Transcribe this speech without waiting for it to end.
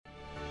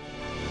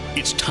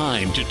It's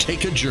time to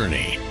take a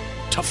journey,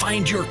 to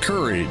find your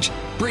courage,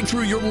 break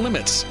through your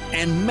limits,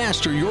 and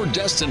master your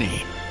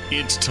destiny.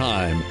 It's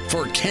time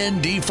for Ken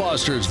D.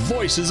 Foster's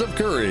Voices of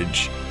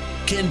Courage.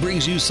 Ken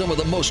brings you some of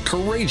the most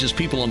courageous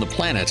people on the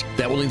planet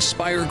that will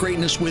inspire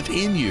greatness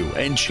within you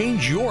and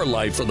change your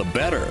life for the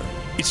better.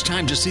 It's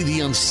time to see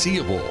the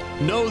unseeable,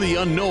 know the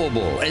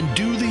unknowable, and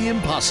do the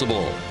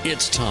impossible.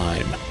 It's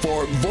time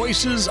for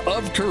Voices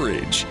of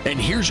Courage. And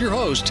here's your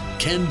host,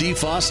 Ken D.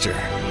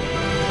 Foster.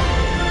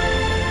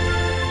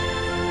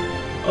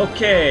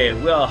 Okay,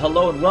 well,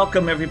 hello and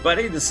welcome,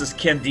 everybody. This is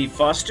Ken D.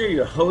 Foster,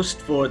 your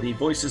host for the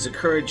Voices of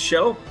Courage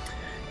show.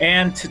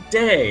 And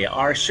today,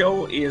 our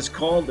show is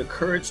called The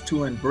Courage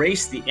to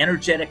Embrace the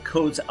Energetic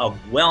Codes of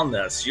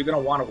Wellness. You're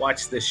going to want to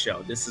watch this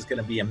show. This is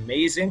going to be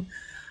amazing.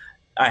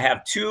 I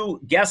have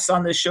two guests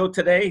on this show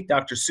today,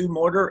 Dr. Sue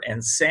Morter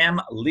and Sam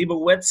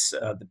Leibowitz.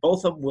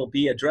 Both of them will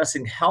be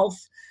addressing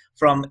health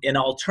from an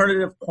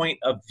alternative point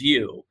of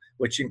view,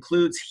 which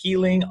includes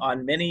healing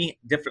on many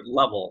different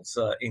levels,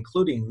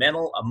 including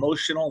mental,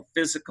 emotional,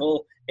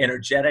 physical,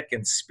 energetic,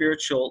 and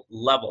spiritual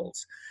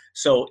levels.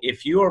 So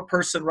if you're a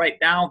person right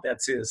now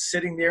that's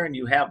sitting there and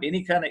you have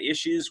any kind of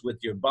issues with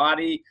your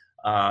body,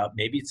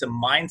 maybe it's a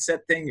mindset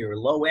thing, you're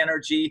low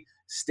energy,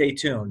 stay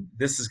tuned.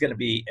 This is going to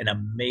be an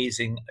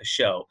amazing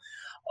show.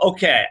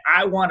 Okay,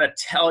 I want to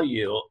tell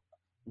you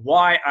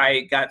why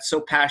I got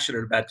so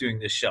passionate about doing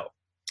this show.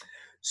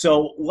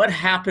 So what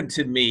happened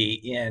to me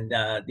in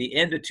the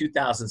end of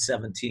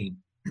 2017,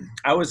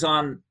 I was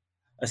on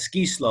a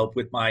ski slope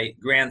with my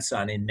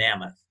grandson in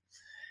Mammoth.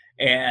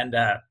 And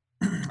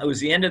it was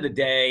the end of the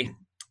day,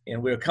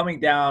 and we were coming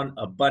down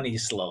a bunny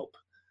slope.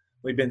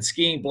 We've been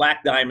skiing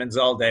black diamonds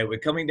all day. We're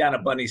coming down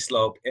a bunny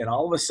slope, and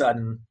all of a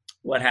sudden,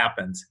 what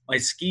happens? My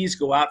skis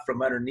go out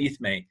from underneath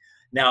me.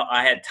 Now,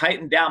 I had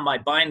tightened down my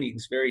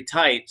bindings very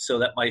tight so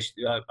that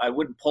I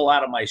wouldn't pull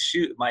out of my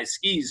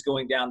skis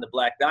going down the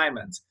black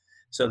diamonds.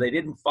 So they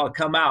didn't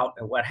come out.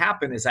 And what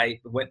happened is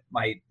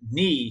my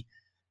knee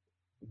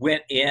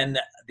went in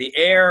the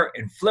air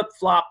and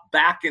flip-flopped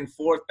back and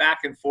forth,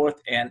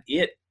 and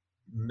it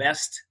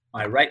messed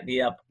my right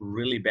knee up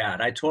really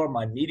bad. I tore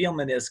my medial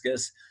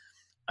meniscus.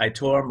 I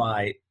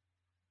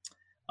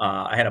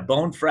had a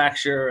bone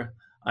fracture.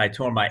 I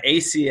tore my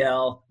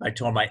ACL. I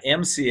tore my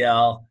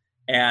MCL,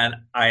 and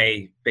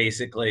I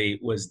basically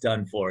was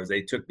done for.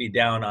 They took me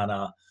down on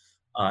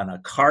a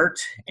cart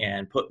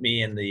and put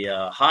me in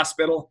the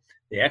hospital.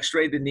 They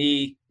x-rayed the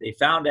knee. They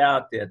found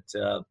out that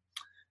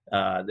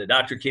the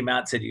doctor came out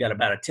and said, you got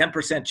about a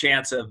 10%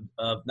 chance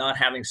of not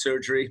having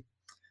surgery.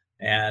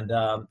 And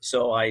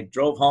so I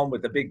drove home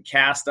with a big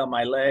cast on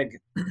my leg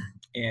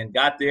and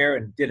got there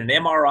and did an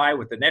MRI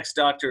with the next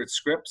doctor at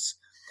Scripps.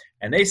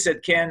 And they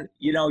said, Ken,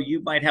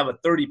 you might have a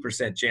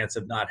 30% chance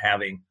of not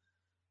having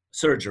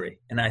surgery.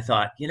 And I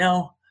thought,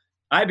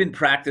 I've been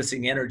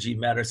practicing energy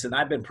medicine.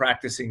 I've been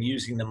practicing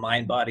using the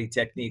mind-body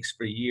techniques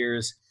for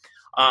years.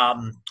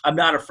 I'm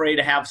not afraid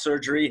to have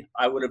surgery.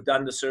 I would have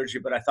done the surgery,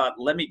 but I thought,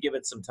 let me give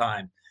it some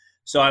time.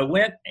 So I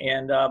went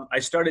and I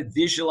started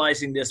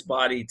visualizing this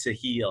body to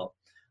heal.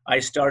 I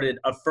started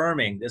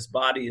affirming this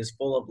body is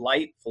full of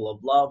light, full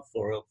of love,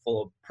 full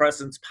of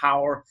presence,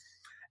 power.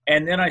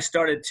 And then I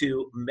started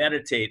to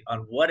meditate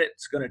on what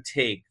it's going to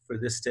take for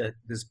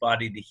this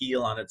body to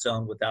heal on its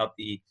own without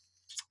the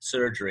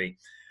surgery.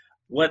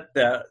 What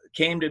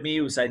came to me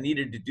was I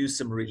needed to do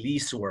some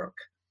release work.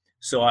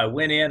 So I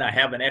went in, I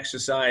have an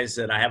exercise,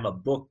 and I have a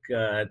book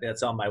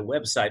that's on my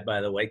website,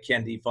 by the way,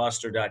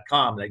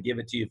 kendfoster.com, and I give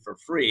it to you for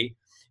free.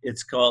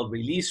 It's called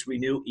Release,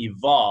 Renew,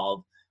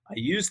 Evolve. I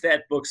used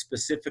that book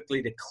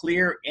specifically to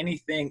clear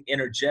anything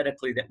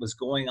energetically that was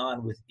going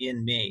on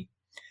within me.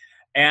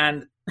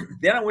 And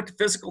then I went to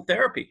physical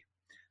therapy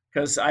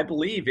because I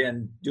believe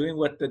in doing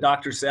what the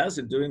doctor says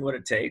and doing what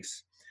it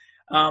takes.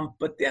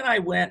 But then I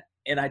went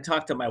and I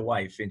talked to my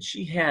wife, and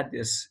she had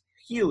this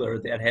healer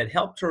that had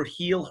helped her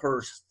heal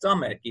her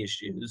stomach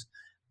issues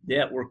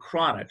that were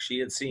chronic. She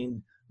had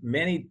seen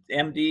many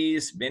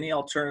MDs, many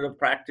alternative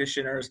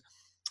practitioners,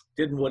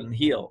 wouldn't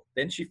heal.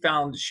 Then she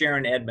found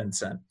Sharon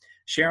Edmondson.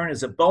 Sharon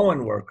is a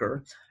Bowen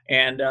worker,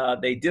 and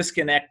they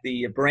disconnect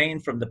the brain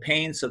from the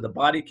pain so the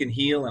body can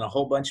heal and a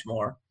whole bunch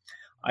more.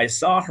 I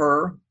saw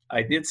her.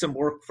 I did some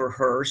work for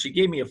her. She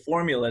gave me a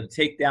formula to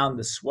take down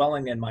the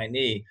swelling in my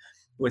knee.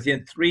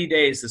 Within 3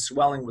 days, the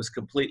swelling was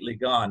completely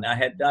gone. I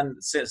had done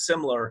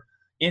similar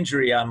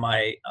injury on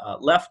my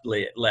left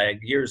leg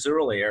years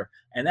earlier,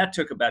 and that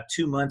took about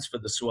 2 months for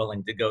the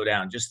swelling to go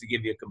down, just to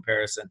give you a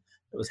comparison.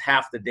 It was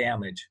half the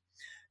damage.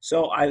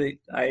 So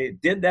I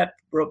did that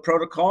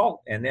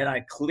protocol, and then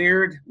I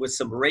cleared with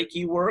some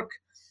Reiki work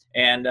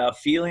and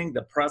feeling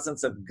the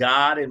presence of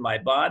God in my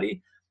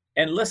body.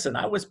 And listen,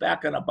 I was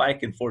back on a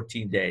bike in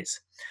 14 days.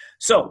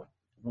 So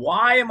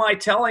why am I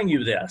telling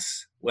you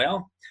this?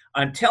 Well,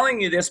 I'm telling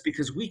you this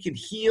because we can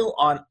heal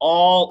on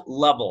all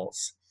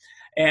levels.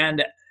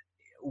 And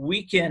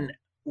we can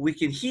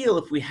heal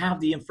if we have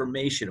the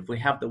information, if we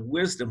have the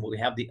wisdom, we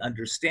have the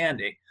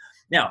understanding.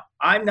 Now,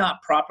 I'm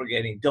not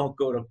propagating don't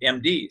go to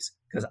MDs,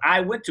 because I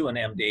went to an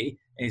MD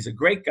and he's a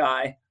great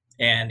guy,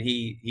 and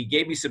he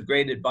gave me some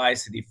great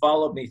advice, and he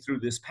followed me through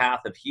this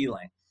path of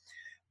healing.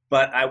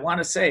 But I want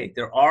to say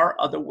there are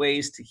other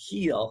ways to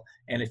heal,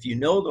 and if you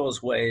know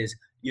those ways,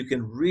 you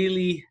can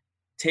really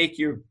take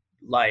your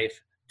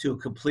life to a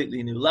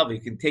completely new level.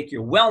 You can take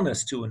your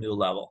wellness to a new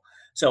level.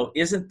 So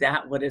isn't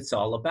that what it's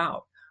all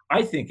about?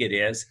 I think it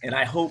is, and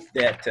I hope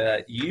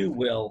that you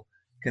will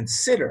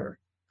consider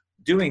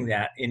doing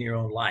that in your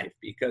own life,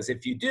 because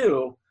if you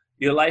do,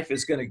 your life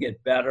is going to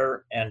get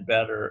better and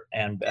better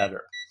and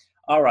better.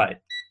 All right,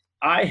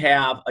 I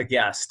have a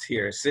guest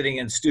here sitting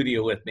in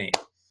studio with me.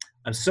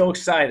 I'm so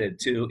excited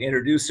to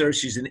introduce her.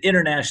 She's an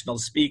international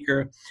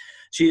speaker.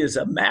 She is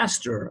a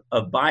master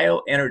of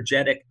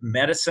bioenergetic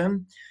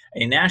medicine,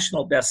 a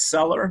national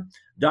bestseller.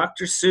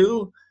 Dr.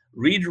 Sue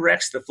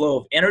redirects the flow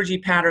of energy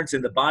patterns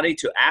in the body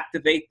to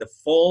activate the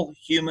full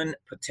human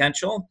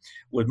potential.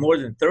 With more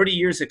than 30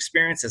 years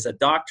experience as a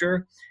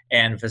doctor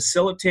and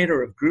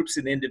facilitator of groups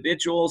and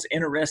individuals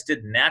interested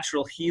in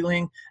natural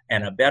healing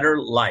and a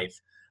better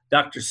life.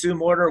 Dr. Sue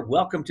Morter,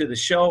 welcome to the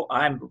show.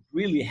 I'm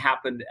really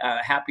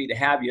happy to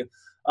have you.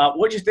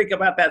 What did you think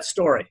about that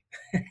story?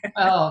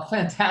 Oh,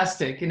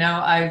 fantastic.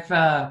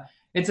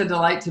 It's a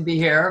delight to be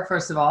here.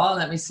 First of all,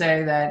 let me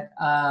say that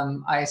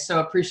I so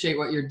appreciate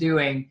what you're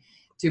doing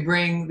to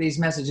bring these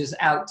messages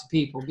out to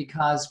people,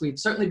 because we've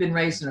certainly been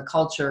raised in a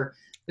culture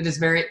that is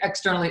very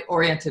externally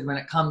oriented when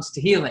it comes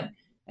to healing.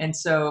 And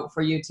so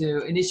for you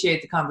to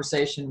initiate the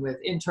conversation with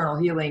internal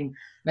healing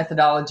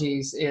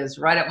methodologies is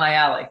right up my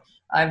alley.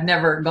 I've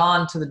never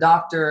gone to the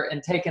doctor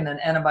and taken an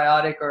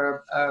antibiotic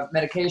or a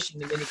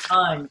medication of any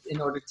kind in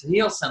order to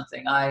heal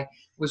something. I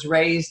was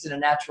raised in a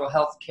natural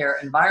health care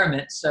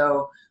environment,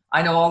 so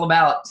I know all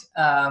about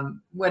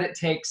what it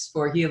takes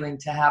for healing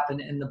to happen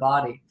in the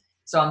body.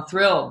 So I'm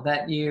thrilled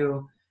that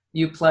you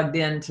plugged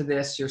into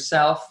this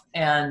yourself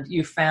and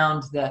you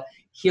found the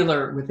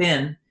healer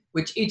within,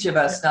 which each of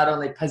us not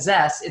only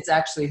possess, it's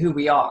actually who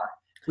we are.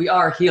 We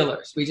are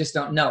healers. We just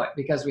don't know it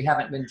because we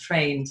haven't been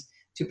trained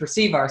to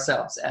perceive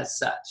ourselves as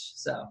such.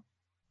 So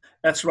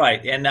that's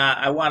right. And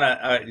I want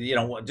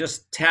to,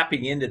 just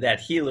tapping into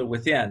that healer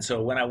within.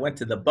 So when I went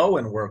to the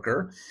Bowen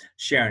worker,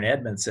 Sharon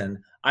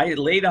Edmondson, I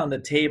laid on the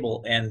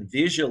table and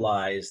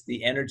visualized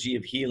the energy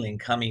of healing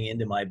coming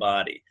into my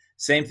body.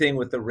 Same thing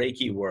with the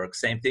Reiki work,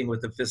 same thing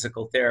with the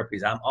physical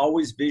therapies. I'm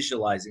always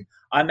visualizing.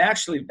 I'm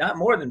actually not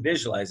more than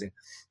visualizing.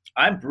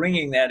 I'm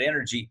bringing that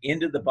energy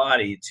into the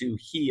body to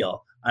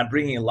heal. I'm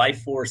bringing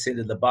life force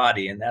into the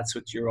body, and that's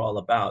what you're all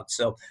about.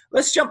 So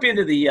let's jump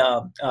into the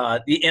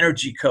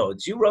energy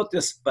codes. You wrote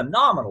this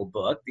phenomenal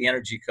book, The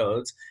Energy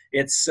Codes.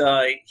 It's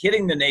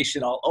hitting the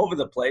nation all over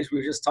the place. We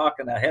were just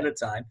talking ahead of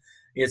time.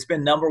 It's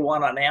been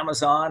 #1 on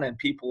Amazon, and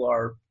people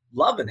are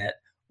loving it.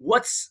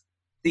 What's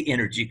the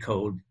energy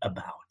code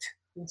about?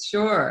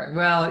 Sure.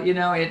 Well,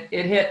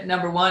 it hit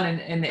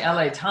 #1 in the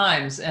LA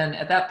Times. And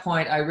at that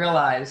point, I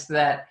realized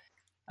that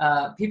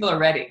people are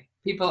ready.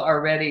 People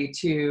are ready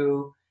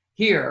to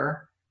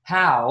hear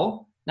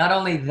how, not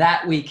only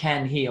that we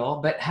can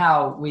heal, but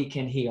how we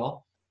can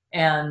heal.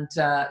 And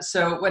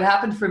so what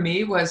happened for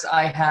me was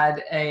I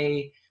had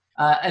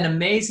an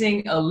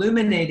amazing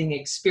illuminating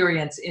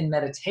experience in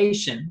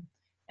meditation.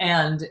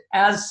 And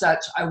as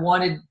such, I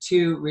wanted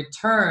to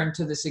return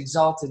to this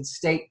exalted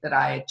state that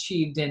I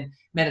achieved in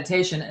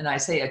meditation. And I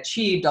say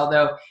achieved,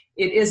 although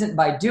it isn't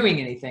by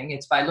doing anything.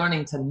 It's by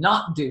learning to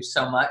not do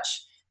so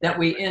much that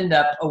we end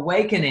up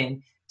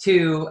awakening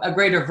to a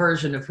greater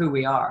version of who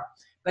we are.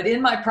 But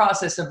in my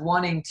process of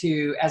wanting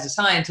to, as a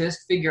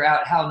scientist, figure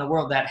out how in the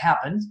world that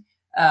happened,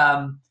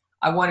 I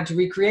wanted to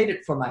recreate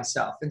it for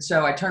myself. And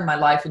so I turned my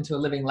life into a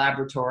living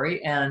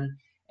laboratory and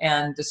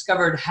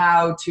discovered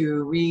how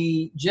to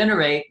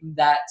regenerate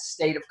that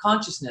state of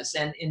consciousness.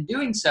 And in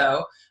doing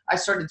so, I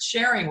started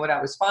sharing what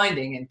I was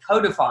finding and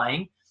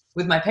codifying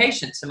with my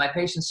patients. And my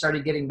patients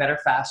started getting better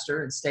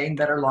faster and staying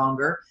better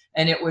longer.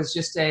 And it was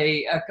just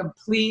a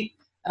complete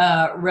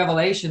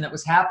revelation that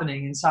was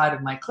happening inside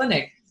of my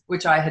clinic,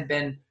 which I had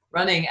been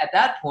running at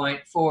that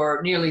point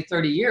for nearly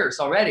 30 years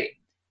already.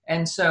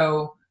 And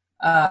so,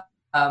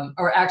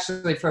 or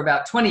actually for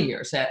about 20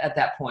 years at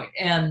that point.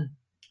 And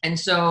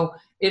so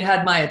it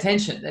had my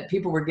attention that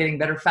people were getting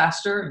better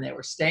faster and they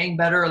were staying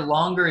better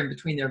longer in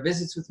between their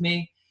visits with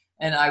me.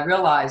 And I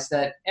realized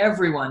that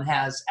everyone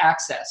has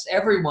access.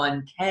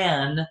 Everyone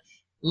can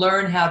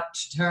learn how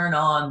to turn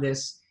on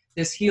this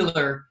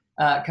healer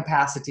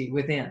capacity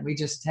within. We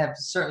just have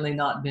certainly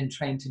not been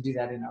trained to do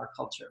that in our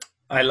culture.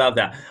 I love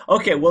that.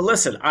 Okay, well,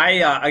 listen, I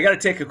got to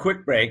take a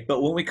quick break,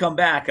 but when we come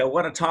back, I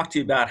want to talk to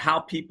you about how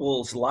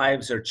people's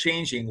lives are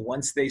changing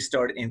once they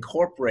start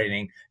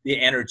incorporating the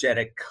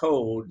energetic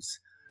codes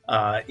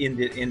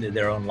into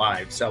their own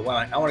lives. So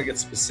I want to get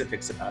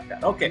specifics about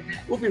that. Okay,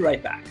 we'll be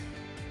right back.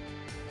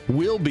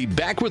 We'll be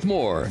back with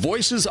more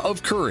Voices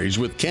of Courage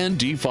with Ken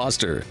D.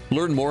 Foster.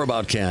 Learn more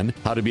about Ken,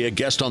 how to be a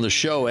guest on the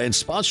show, and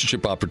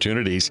sponsorship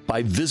opportunities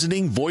by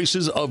visiting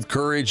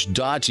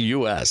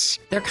voicesofcourage.us.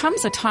 There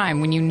comes a time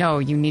when you know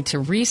you need to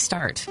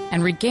restart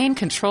and regain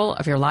control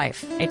of your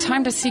life. A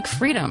time to seek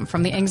freedom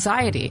from the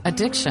anxiety,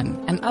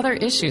 addiction, and other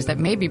issues that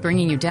may be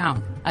bringing you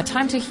down. A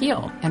time to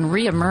heal and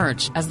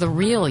re-emerge as the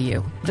real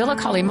you. Villa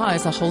Kalima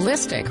is a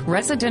holistic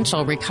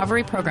residential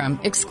recovery program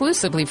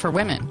exclusively for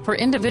women for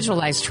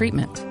individualized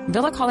treatment.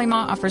 Villa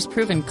Kalima offers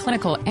proven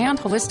clinical and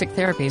holistic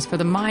therapies for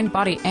the mind,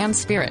 body, and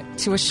spirit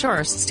to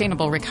assure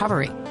sustainable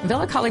recovery.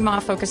 Villa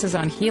Kalima focuses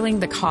on healing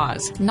the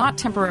cause, not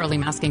temporarily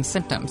masking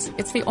symptoms.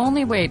 It's the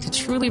only way to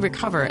truly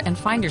recover and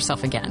find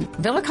yourself again.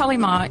 Villa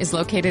Kalima is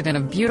located in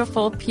a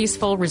beautiful,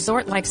 peaceful,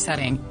 resort-like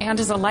setting and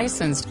is a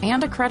licensed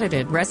and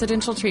accredited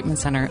residential treatment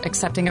center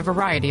accepting a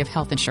variety of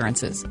health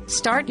insurances.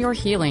 Start your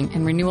healing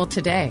and renewal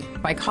today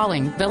by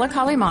calling Villa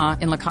Kalima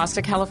in La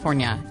Costa,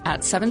 California at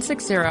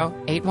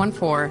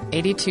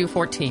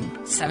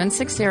 760-814-8214.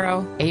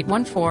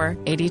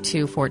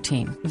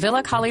 760-814-8214.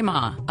 Villa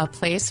Kalima, a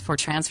place for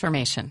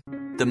transformation.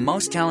 The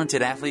most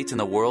talented athletes in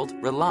the world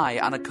rely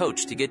on a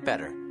coach to get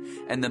better,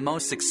 and the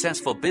most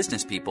successful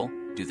business people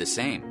do the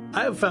same.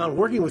 I have found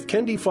working with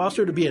Ken D.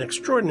 Foster to be an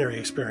extraordinary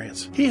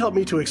experience. He helped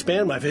me to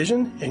expand my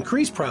vision,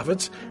 increase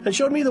profits, and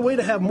showed me the way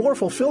to have more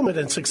fulfillment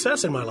and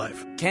success in my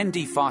life. Ken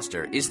D.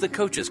 Foster is the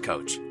coach's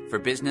coach for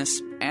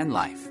business and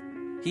life.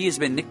 He has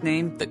been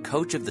nicknamed the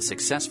coach of the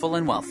successful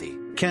and wealthy.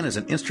 Ken is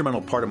an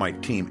instrumental part of my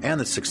team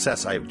and the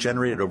success I have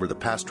generated over the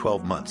past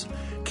 12 months.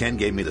 Ken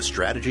gave me the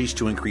strategies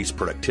to increase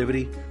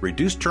productivity,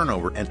 reduce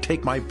turnover, and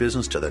take my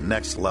business to the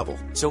next level.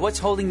 So what's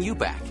holding you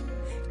back?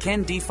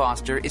 Ken D.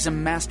 Foster is a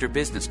master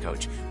business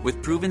coach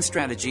with proven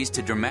strategies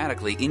to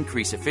dramatically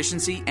increase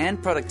efficiency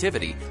and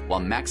productivity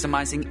while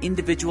maximizing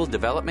individual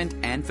development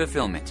and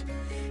fulfillment.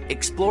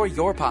 Explore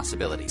your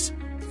possibilities.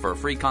 For a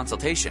free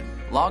consultation,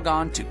 log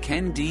on to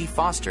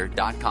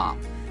kendfoster.com.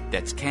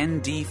 That's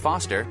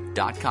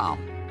kendfoster.com.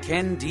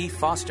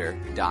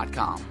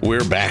 kendfoster.com.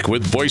 We're back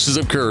with Voices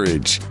of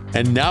Courage.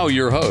 And now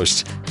your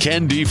host,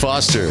 Ken D.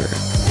 Foster.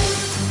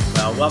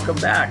 Welcome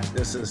back.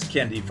 This is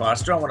Ken D.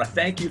 Foster. I want to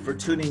thank you for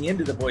tuning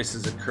into the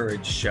Voices of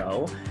Courage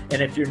show.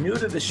 And if you're new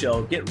to the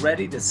show, get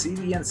ready to see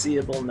the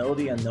unseeable, know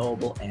the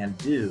unknowable, and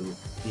do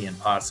the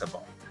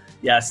impossible.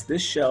 Yes,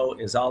 this show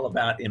is all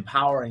about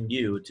empowering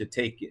you to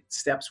take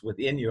steps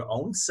within your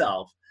own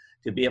self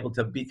to be able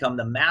to become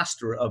the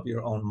master of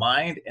your own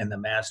mind and the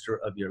master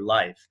of your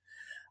life.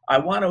 I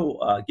want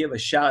to give a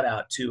shout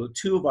out to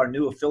two of our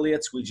new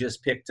affiliates we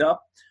just picked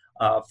up.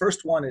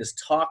 First one is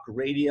Talk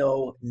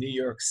Radio New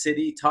York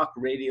City,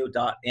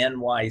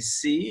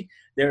 talkradio.nyc.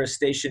 They're a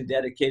station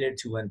dedicated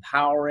to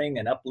empowering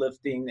and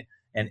uplifting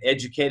and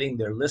educating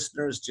their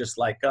listeners just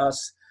like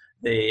us.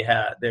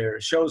 Their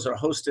shows are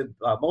hosted,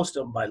 most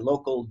of them by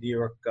local New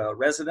York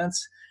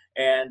residents,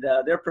 and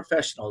they're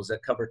professionals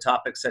that cover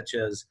topics such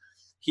as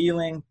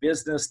healing,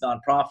 business,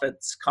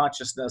 nonprofits,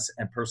 consciousness,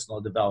 and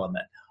personal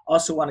development.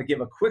 Also want to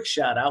give a quick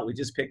shout out. We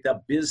just picked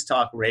up Biz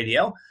Talk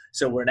Radio.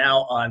 So we're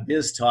now on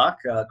Biz Talk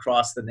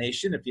across the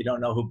nation. If you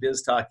don't know who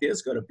Biz Talk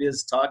is, go to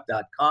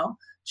biztalk.com.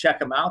 Check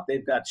them out.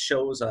 They've got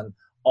shows on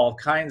all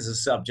kinds of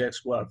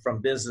subjects,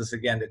 from business,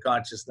 again, to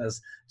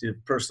consciousness, to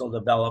personal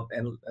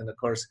development, and of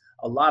course,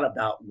 a lot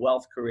about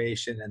wealth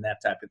creation and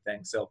that type of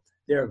thing. So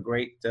they're a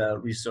great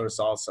resource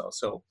also.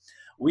 So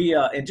we,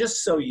 and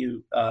just so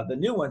you, the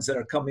new ones that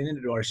are coming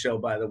into our show,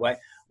 by the way,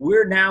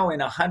 we're now in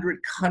 100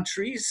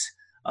 countries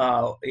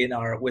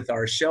with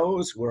our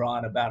shows. We're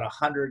on about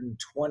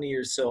 120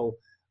 or so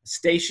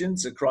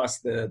stations across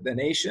the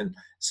nation.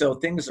 So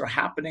things are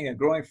happening and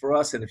growing for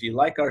us. And if you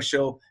like our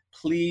show,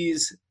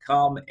 please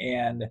come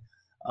and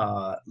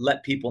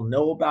let people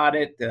know about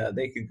it.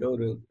 They can go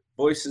to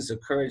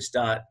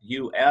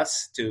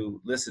voicesofcourage.us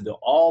to listen to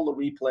all the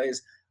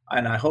replays.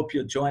 And I hope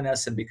you'll join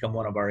us and become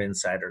one of our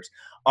insiders.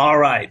 All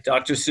right,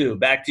 Dr. Sue,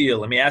 back to you.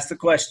 Let me ask the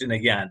question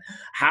again.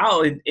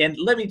 And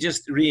let me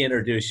just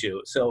reintroduce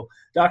you. So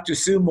Dr.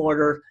 Sue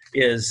Morter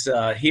is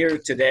here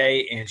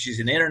today, and she's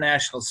an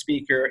international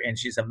speaker, and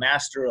she's a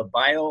master of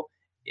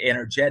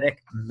bioenergetic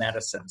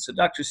medicine. So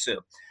Dr. Sue,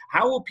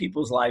 how will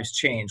people's lives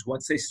change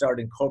once they start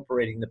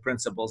incorporating the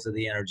principles of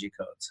the energy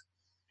codes?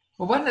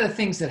 Well, one of the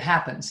things that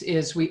happens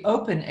is we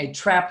open a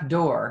trap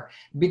door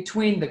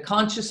between the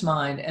conscious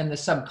mind and the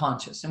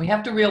subconscious. And we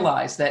have to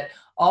realize that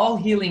all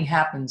healing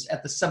happens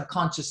at the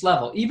subconscious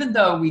level. Even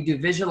though we do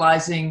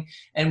visualizing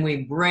and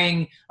we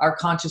bring our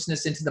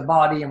consciousness into the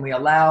body and we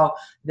allow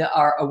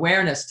our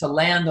awareness to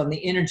land on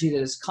the energy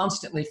that is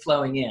constantly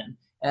flowing in,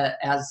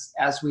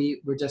 as we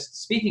were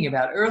just speaking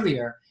about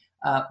earlier,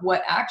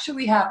 what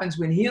actually happens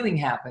when healing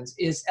happens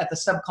is at the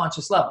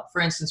subconscious level.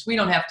 For instance, we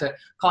don't have to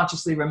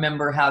consciously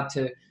remember how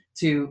to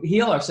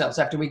heal ourselves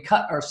after we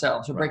cut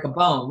ourselves or break a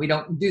bone. We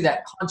don't do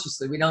that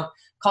consciously. We don't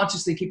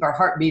consciously keep our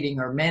heart beating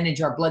or manage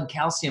our blood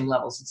calcium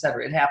levels,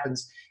 etc. It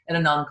happens at a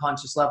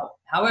non-conscious level.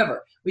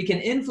 However, we can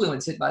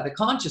influence it by the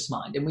conscious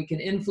mind, and we can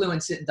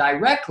influence it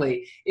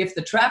directly if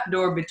the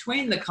trapdoor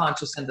between the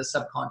conscious and the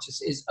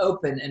subconscious is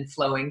open and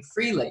flowing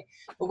freely.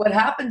 But what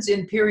happens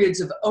in periods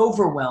of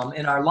overwhelm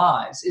in our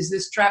lives is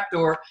this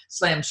trapdoor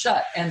slams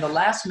shut, and the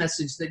last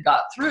message that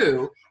got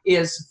through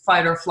is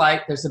fight or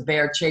flight. There's a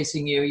bear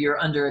chasing you. You're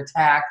under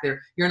attack.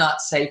 You're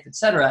not safe,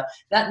 etc.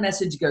 That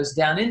message goes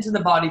down into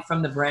the body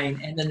from the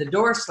brain, and then the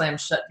door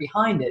slams shut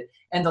behind it.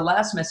 And the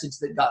last message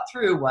that got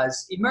through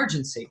was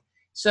emergency.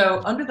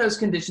 So under those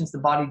conditions, the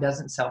body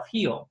doesn't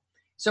self-heal.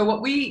 So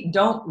what we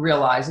don't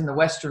realize in the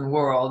Western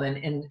world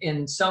and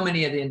in so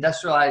many of the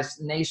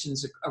industrialized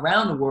nations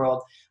around the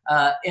world,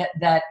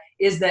 that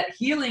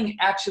healing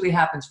actually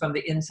happens from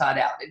the inside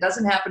out. It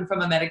doesn't happen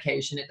from a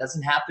medication. It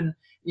doesn't happen,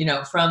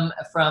 from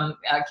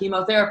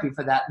chemotherapy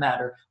for that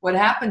matter. What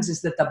happens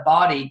is that the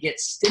body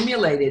gets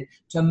stimulated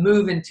to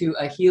move into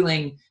a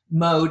healing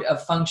mode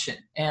of function.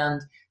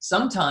 And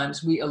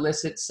sometimes we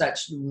elicit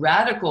such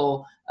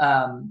radical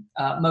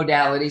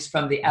modalities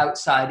from the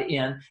outside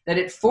in that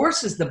it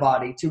forces the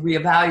body to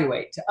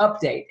reevaluate, to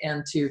update,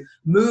 and to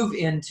move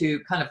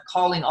into kind of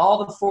calling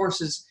all the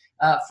forces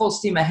full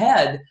steam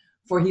ahead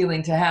for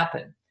healing to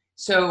happen.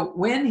 So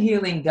when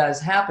healing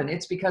does happen,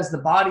 it's because the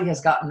body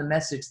has gotten the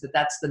message that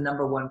that's the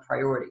number one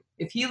priority.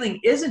 If healing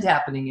isn't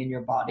happening in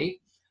your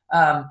body,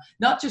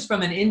 not just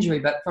from an injury,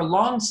 but for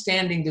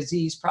long-standing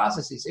disease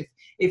processes,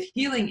 if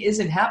healing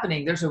isn't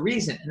happening, there's a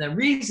reason. And the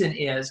reason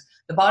is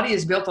the body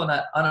is built on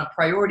a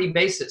priority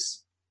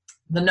basis.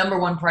 The number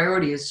one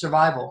priority is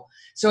survival.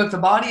 So if the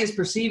body is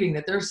perceiving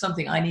that there's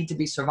something I need to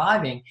be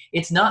surviving,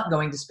 it's not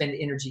going to spend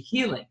energy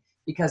healing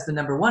because the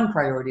number one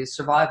priority is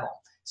survival.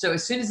 So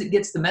as soon as it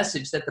gets the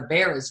message that the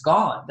bear is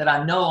gone, that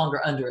I'm no longer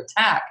under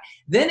attack,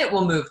 then it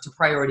will move to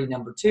priority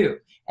number 2.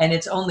 And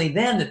it's only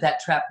then that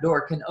trap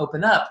door can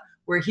open up,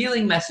 where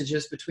healing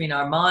messages between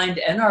our mind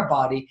and our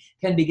body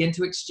can begin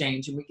to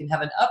exchange, and we can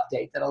have an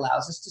update that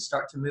allows us to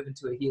start to move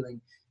into a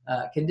healing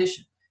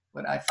condition.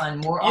 What I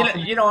find more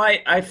often,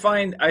 I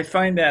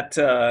find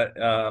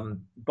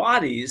that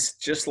bodies,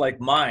 just like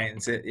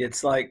minds,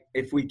 it's like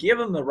if we give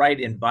them the right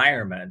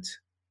environment,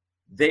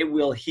 they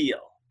will heal.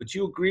 Would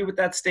you agree with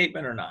that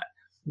statement or not?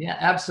 Yeah,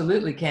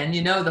 absolutely, Ken.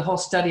 The whole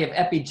study of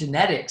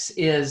epigenetics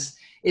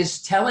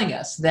is telling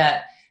us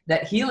that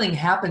healing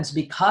happens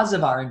because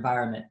of our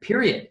environment,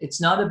 period.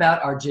 It's not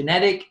about our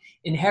genetic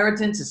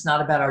inheritance. It's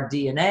not about our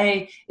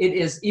DNA. It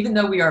is, even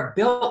though we are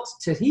built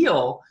to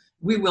heal,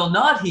 we will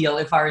not heal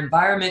if our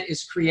environment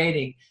is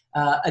creating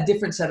a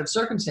different set of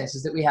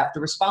circumstances that we have to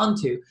respond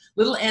to.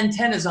 Little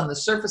antennas on the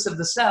surface of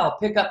the cell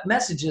pick up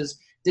messages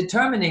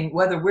determining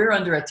whether we're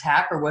under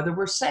attack or whether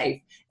we're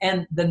safe.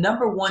 And the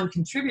number one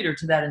contributor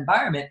to that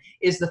environment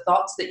is the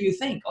thoughts that you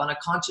think on a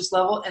conscious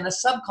level and a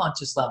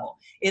subconscious level,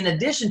 in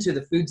addition to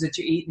the foods that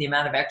you eat and the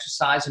amount of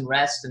exercise and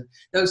rest and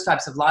those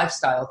types of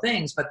lifestyle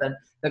things. But then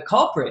the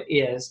culprit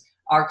is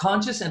our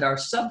conscious and our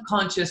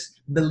subconscious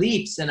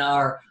beliefs and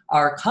our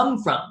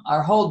come from,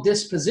 our whole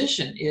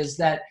disposition is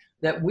that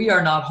we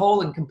are not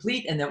whole and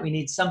complete, and that we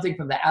need something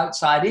from the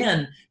outside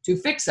in to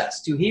fix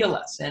us, to heal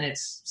us. And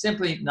it's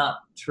simply not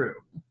true.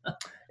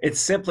 It's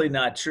simply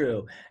not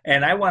true.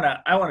 And I want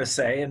to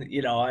say, and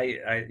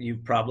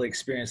you've probably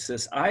experienced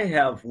this, I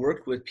have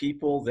worked with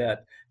people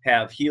that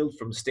have healed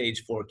from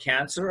stage 4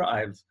 cancer.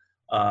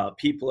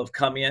 People have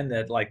come in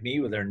that, like me,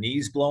 with their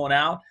knees blown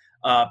out,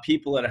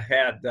 people that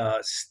have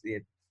had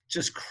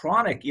just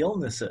chronic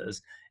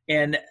illnesses.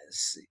 And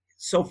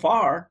so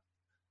far,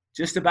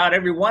 just about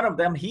every one of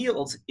them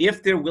heals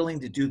if they're willing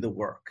to do the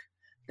work.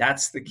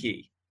 That's the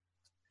key.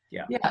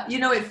 Yeah. Yeah.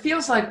 It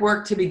feels like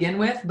work to begin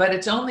with, but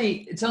it's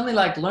only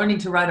like learning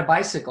to ride a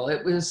bicycle.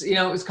 It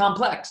was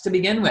complex to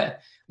begin with.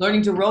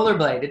 Learning to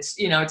rollerblade,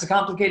 it's a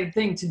complicated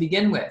thing to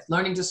begin with.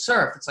 Learning to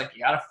surf, it's like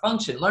you got to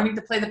function. Learning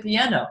to play the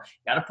piano,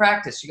 you got to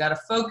practice, you got to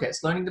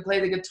focus. Learning to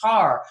play the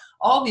guitar,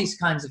 all these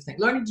kinds of things.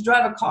 Learning to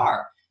drive a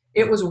car,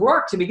 it was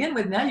work to begin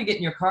with. Now you get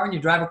in your car and you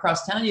drive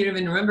across town, you don't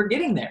even remember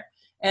getting there.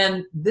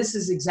 And this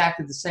is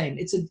exactly the same.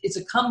 It's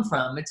a come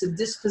from, it's a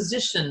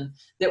disposition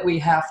that we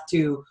have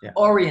to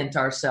orient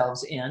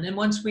ourselves in. And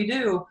once we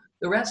do,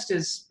 the rest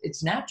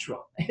it's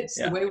natural. It's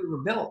the way we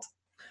were built.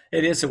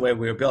 It is the way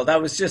we were built. I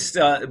was just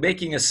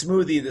making a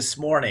smoothie this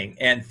morning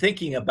and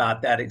thinking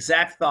about that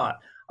exact thought.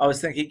 I was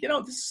thinking,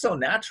 this is so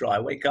natural. I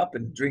wake up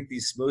and drink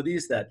these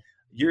smoothies that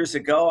years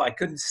ago I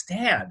couldn't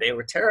stand. They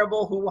were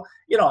terrible.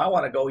 I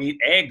want to go eat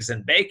eggs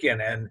and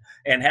bacon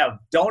and have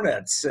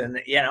donuts and,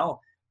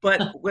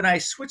 But when I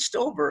switched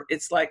over,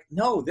 it's like,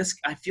 no,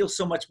 I feel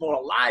so much more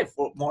alive,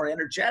 more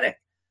energetic.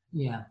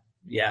 Yeah.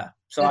 Yeah.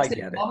 So I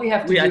get it. All we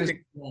have to do is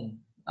begin.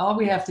 All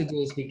we have to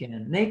do is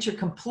begin. Nature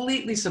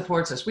completely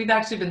supports us. We've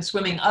actually been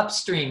swimming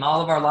upstream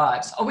all of our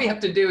lives. All we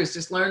have to do is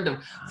just learn to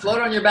float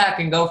on your back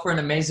and go for an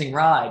amazing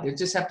ride. You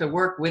just have to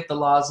work with the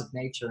laws of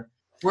nature,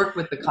 work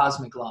with the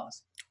cosmic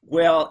laws.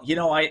 Well,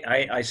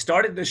 I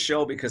started this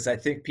show because I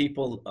think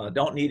people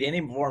don't need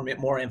any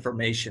more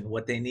information.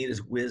 What they need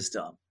is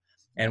wisdom.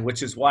 And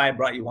which is why I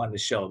brought you on the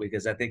show,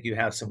 because I think you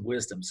have some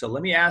wisdom. So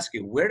let me ask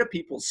you, where do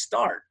people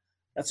start?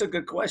 That's a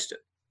good question.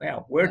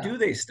 Now, where do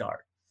they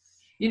start?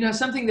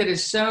 Something that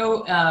is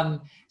so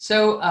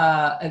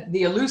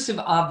the elusive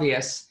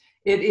obvious.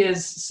 It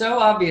is so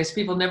obvious,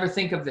 people never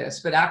think of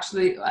this, but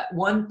actually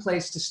one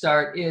place to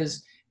start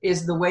is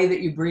the way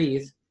that you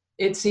breathe.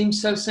 It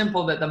seems so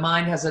simple that the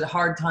mind has a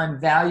hard time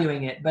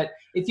valuing it. But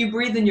if you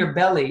breathe in your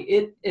belly,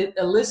 it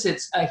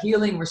elicits a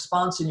healing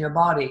response in your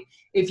body.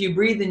 If you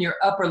breathe in your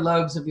upper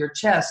lobes of your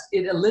chest,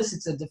 it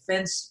elicits a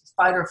defense,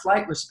 fight or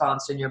flight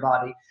response in your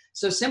body.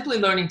 So simply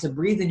learning to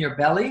breathe in your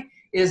belly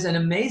is an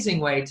amazing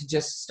way to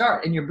just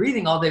start. And you're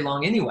breathing all day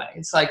long anyway.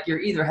 It's like you're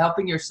either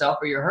helping yourself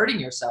or you're hurting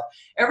yourself.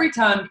 Every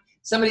time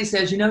somebody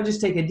says,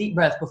 just take a deep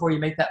breath before you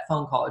make that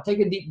phone call, or take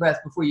a deep breath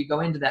before you go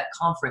into that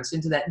conference,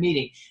 into that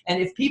meeting.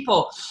 And if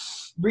people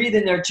breathe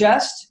in their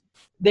chest,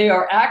 they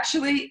are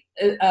actually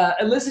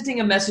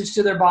eliciting a message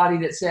to their body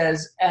that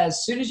says,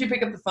 as soon as you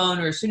pick up the phone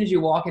or as soon as you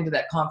walk into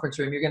that conference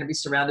room, you're going to be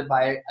surrounded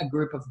by a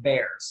group of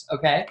bears,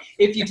 okay?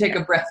 If you take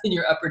a breath in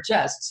your upper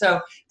chest. So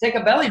take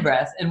a belly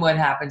breath, and what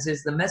happens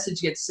is the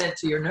message gets sent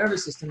to your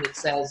nervous system that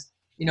says,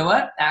 you know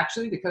what?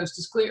 Actually, the coast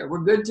is clear.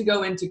 We're good to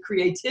go into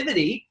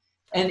creativity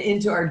and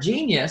into our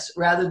genius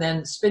rather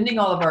than spending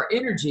all of our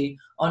energy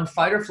on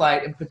fight or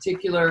flight, in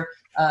particular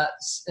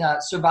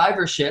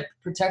survivorship,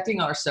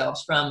 protecting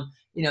ourselves from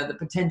the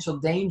potential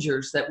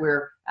dangers that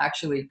we're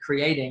actually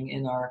creating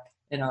in our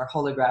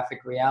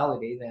holographic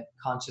reality that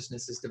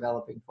consciousness is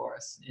developing for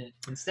us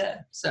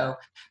instead. So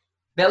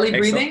belly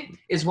breathing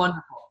is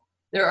wonderful.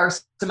 There are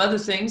some other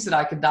things that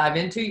I could dive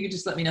into. You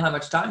just let me know how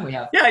much time we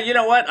have. Yeah, you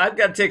know what? I've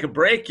got to take a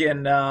break,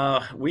 and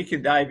we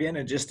can dive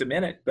in just a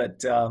minute.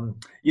 But, the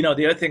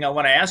other thing I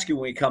want to ask you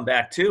when we come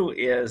back, too,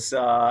 is,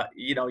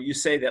 you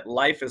say that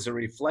life is a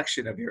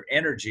reflection of your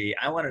energy.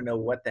 I want to know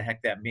what the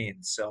heck that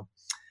means. So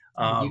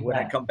when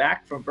I come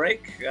back from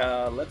break,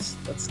 let's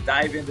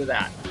dive into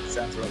that.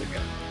 Sounds really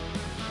good.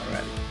 All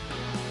right.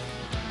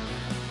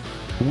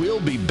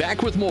 We'll be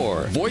back with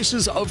more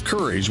Voices of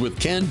Courage with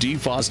Ken D.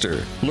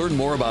 Foster. Learn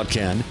more about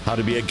Ken, how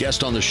to be a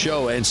guest on the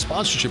show, and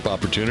sponsorship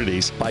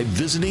opportunities by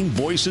visiting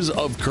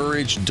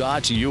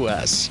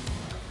voicesofcourage.us.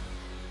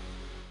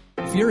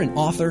 If you're an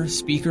author,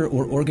 speaker,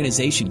 or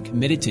organization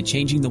committed to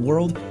changing the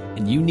world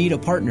and you need a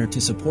partner to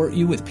support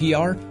you with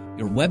PR,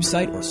 your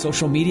website, or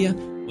social media,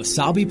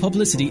 Wasabi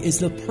Publicity is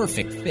the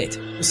perfect fit.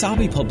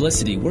 Wasabi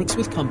Publicity works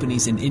with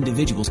companies and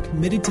individuals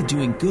committed to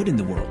doing good in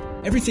the world.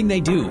 Everything they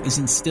do is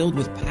instilled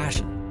with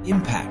passion,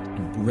 impact,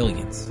 and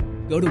brilliance.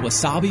 Go to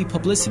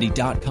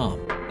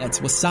wasabipublicity.com. That's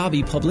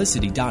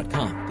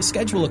wasabipublicity.com to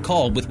schedule a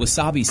call with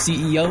Wasabi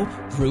CEO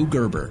Drew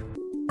Gerber.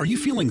 Are you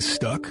feeling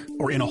stuck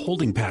or in a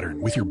holding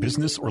pattern with your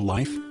business or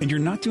life, and you're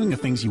not doing the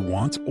things you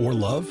want or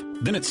love?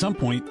 Then at some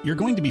point, you're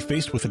going to be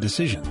faced with a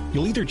decision.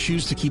 You'll either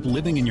choose to keep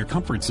living in your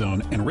comfort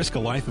zone and risk a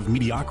life of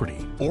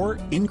mediocrity, or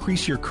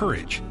increase your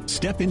courage,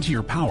 step into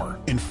your power,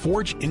 and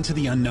forge into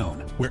the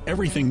unknown, where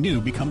everything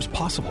new becomes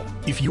possible.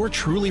 If you're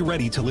truly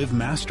ready to live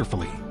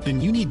masterfully,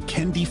 then you need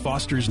Ken D.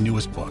 Foster's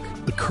newest book,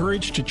 The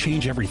Courage to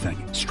Change Everything,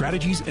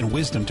 Strategies and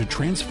Wisdom to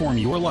Transform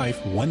Your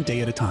Life One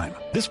Day at a Time.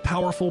 This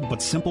powerful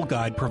but simple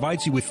guide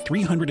provides you with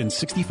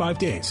 365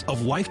 days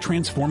of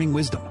life-transforming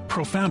wisdom,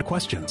 profound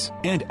questions,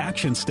 and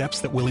action steps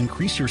that will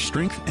increase your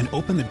strength and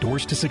open the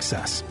doors to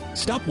success.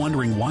 Stop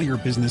wondering why your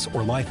business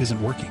or life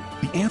isn't working.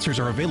 The answers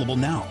are available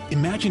now.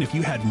 Imagine if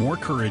you had more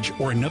courage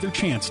or another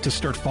chance to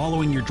start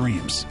following your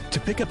dreams. To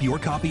pick up your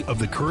copy of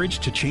The Courage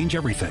to Change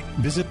Everything,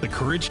 visit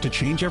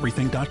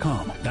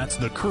thecouragetochangeeverything.com. That's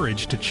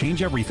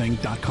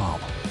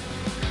thecouragetochangeeverything.com.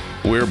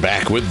 We're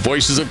back with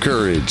Voices of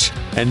Courage.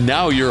 And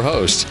now your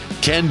host,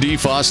 Ken D.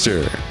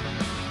 Foster.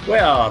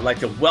 Well, I'd like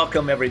to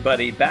welcome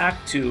everybody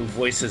back to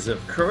Voices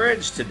of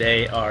Courage.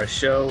 Today, our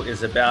show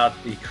is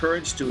about the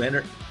courage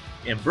to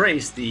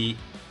embrace the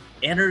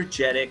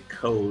energetic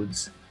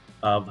codes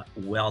of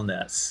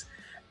wellness.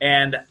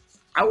 And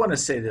I want to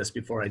say this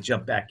before I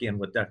jump back in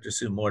with Dr.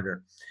 Sue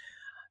Morter.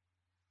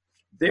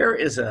 There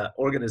is an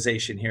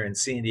organization here in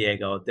San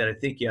Diego that I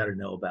think you ought to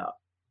know about.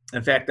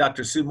 In fact,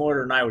 Dr. Sue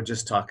Morter and I were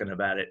just talking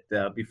about it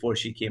before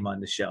she came on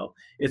the show.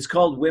 It's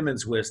called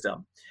Women's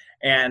Wisdom.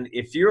 And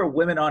if you're a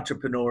women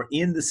entrepreneur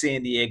in the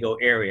San Diego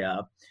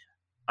area,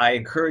 I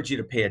encourage you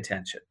to pay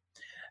attention.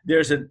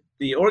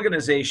 The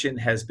organization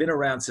has been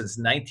around since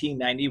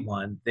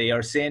 1991. They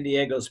are San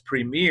Diego's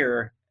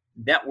premier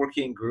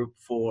networking group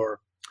for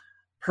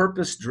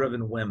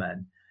purpose-driven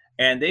women.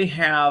 And they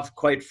have,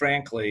 quite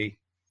frankly,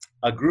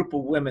 a group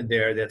of women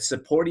there that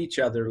support each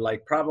other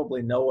like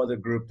probably no other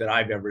group that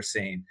I've ever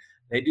seen.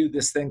 They do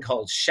this thing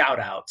called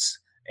shout-outs.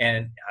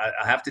 And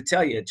I have to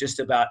tell you, just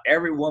about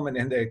every woman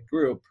in the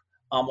group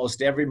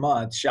almost every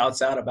month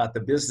shouts out about the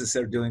business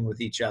they're doing with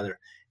each other.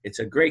 It's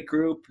a great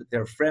group.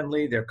 They're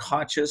friendly, they're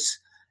conscious,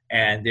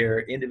 and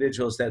they're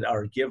individuals that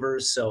are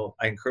givers. So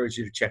I encourage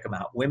you to check them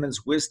out.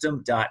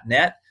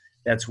 womenswisdom.net.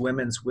 That's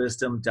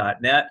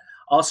womenswisdom.net.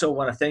 Also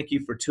want to thank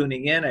you for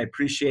tuning in. I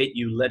appreciate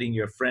you letting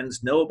your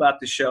friends know about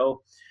the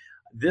show.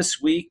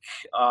 This week,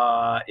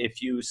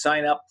 if you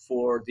sign up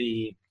for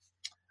the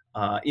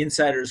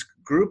Insiders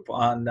group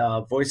on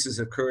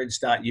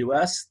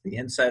voicesofcourage.us, the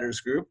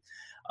Insiders group,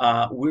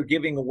 we're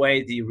giving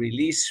away the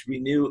Release,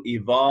 Renew,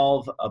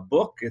 Evolve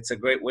book. It's a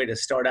great way to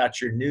start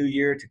out your new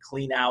year, to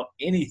clean out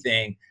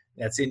anything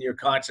that's in your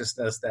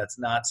consciousness that's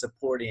not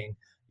supporting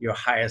your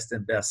highest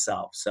and best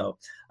self. So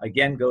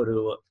again, go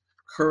to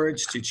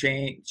Courage to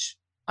Change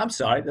I'm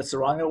sorry, that's the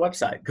wrong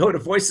website. Go to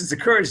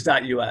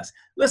voicesofcourage.us.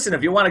 Listen,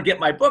 if you want to get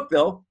my book,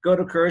 though, go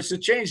to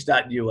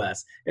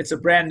couragetochange.us. It's a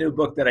brand new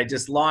book that I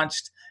just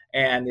launched,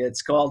 and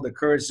it's called The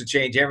Courage to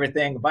Change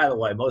Everything. By the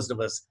way, most of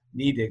us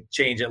need to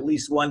change at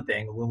least one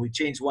thing. When we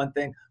change one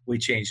thing, we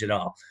change it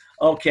all.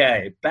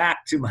 Okay,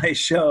 back to my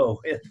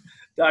show with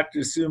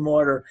Dr. Sue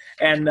Morter.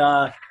 And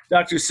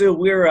Dr. Sue,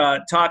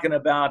 we're talking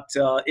about,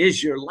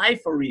 is your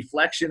life a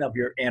reflection of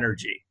your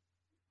energy?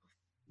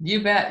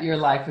 You bet your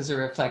life is a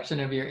reflection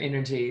of your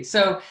energy.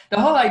 So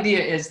the whole idea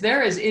is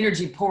there is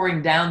energy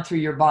pouring down through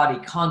your body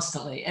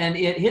constantly, and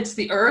it hits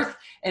the earth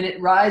and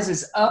it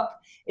rises up.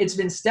 It's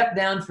been stepped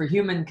down for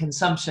human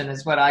consumption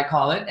is what I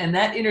call it. And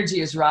that energy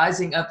is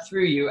rising up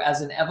through you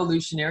as an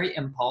evolutionary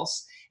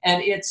impulse.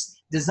 And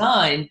it's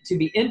designed to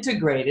be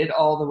integrated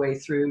all the way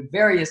through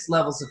various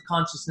levels of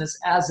consciousness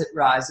as it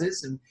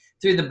rises, and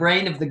through the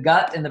brain of the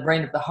gut and the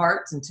brain of the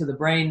heart and to the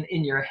brain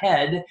in your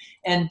head,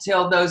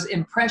 until those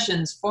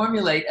impressions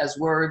formulate as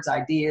words,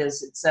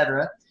 ideas,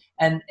 etc.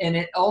 And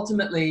it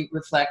ultimately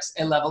reflects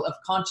a level of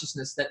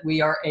consciousness that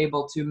we are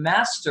able to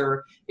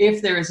master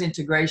if there is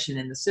integration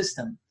in the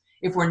system.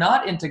 If we're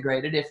not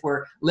integrated, if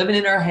we're living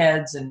in our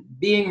heads and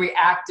being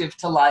reactive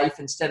to life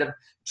instead of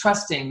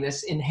trusting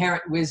this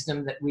inherent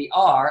wisdom that we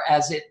are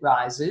as it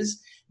rises,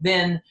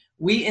 then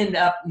we end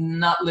up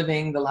not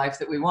living the life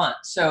that we want.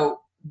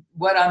 So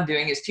what I'm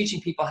doing is teaching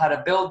people how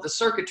to build the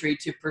circuitry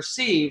to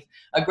perceive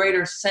a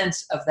greater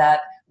sense of that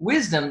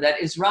wisdom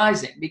that is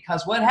rising.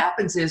 Because what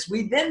happens is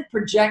we then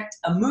project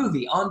a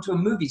movie onto a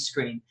movie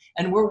screen,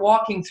 and we're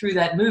walking through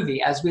that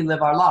movie as we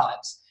live our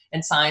lives.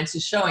 And science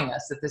is showing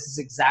us that this is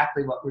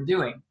exactly what we're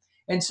doing.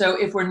 And so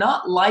if we're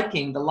not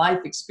liking the life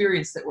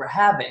experience that we're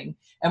having,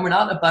 and we're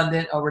not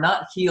abundant, or we're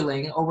not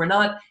healing, or we're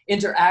not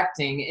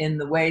interacting in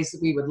the ways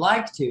that we would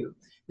like to,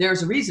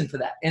 there's a reason for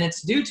that. And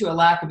it's due to a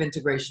lack of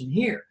integration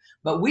here.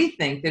 But we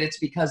think that it's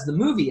because the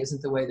movie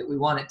isn't the way that we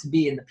want it to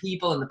be, and the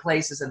people and the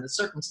places and the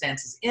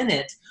circumstances in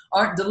it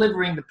aren't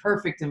delivering the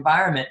perfect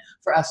environment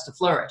for us to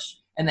flourish.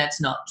 And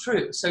that's not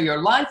true. So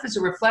your life is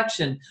a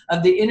reflection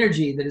of the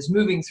energy that is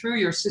moving through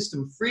your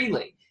system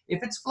freely.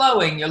 If it's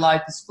flowing, your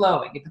life is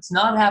flowing. If it's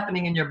not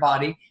happening in your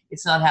body,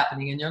 it's not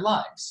happening in your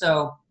life.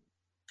 So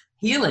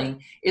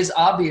healing is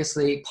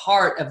obviously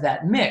part of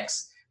that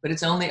mix, but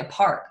it's only a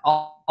part.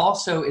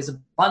 Also is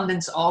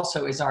abundance,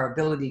 also is our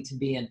ability to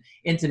be in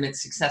intimate,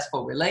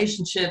 successful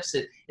relationships,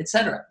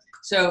 etc.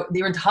 So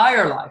your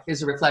entire life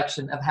is a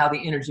reflection of how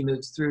the energy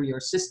moves through your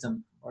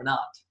system or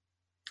not.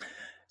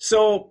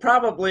 So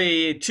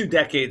probably 2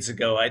 decades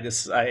ago, I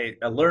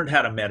learned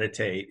how to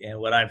meditate, and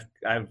what I've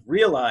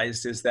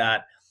realized is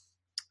that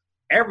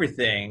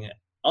everything,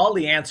 all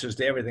the answers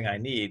to everything I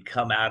need,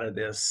 come out of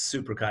this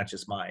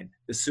superconscious mind,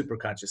 this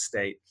superconscious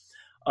state,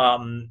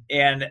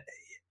 and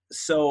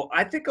so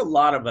I think a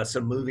lot of us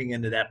are moving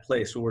into that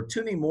place where we're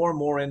tuning more and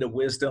more into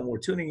wisdom, we're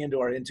tuning into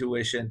our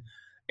intuition,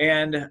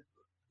 and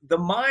the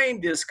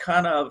mind is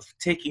kind of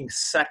taking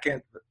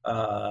second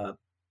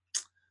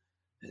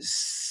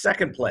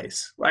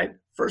place, right?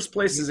 First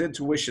place is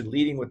intuition,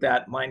 leading with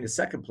that. Mind is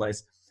second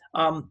place.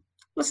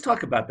 Let's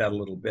talk about that a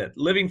little bit.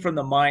 Living from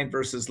the mind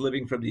versus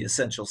living from the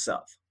essential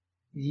self.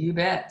 You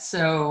bet.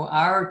 So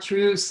our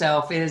true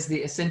self is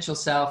the essential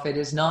self. It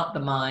is not the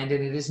mind,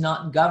 and it is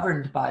not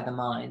governed by the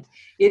mind.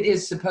 It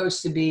is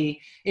supposed to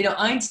be,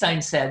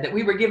 Einstein said that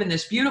we were given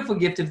this beautiful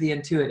gift of the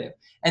intuitive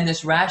and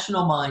this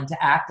rational mind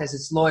to act as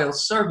its loyal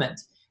servant.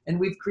 And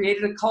we've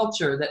created a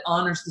culture that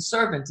honors the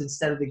servant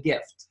instead of the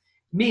gift.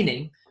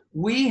 Meaning,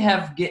 we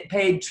have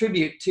paid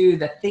tribute to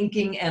the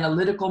thinking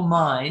analytical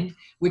mind,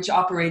 which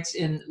operates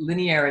in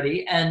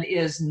linearity and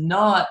is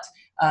not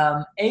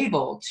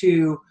able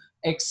to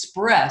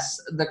express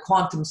the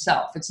quantum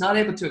self. It's not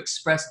able to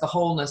express the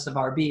wholeness of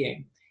our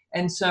being.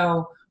 And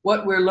so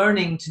what we're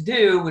learning to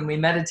do when we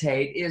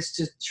meditate is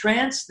to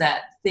trance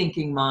that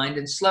thinking mind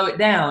and slow it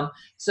down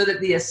so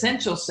that the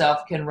essential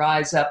self can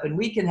rise up and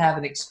we can have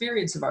an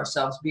experience of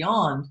ourselves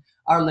beyond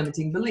our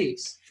limiting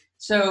beliefs.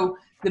 So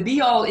the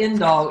be-all,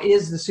 end-all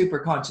is the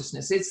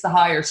superconsciousness. It's the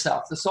higher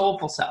self, the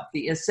soulful self,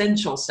 the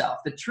essential self,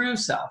 the true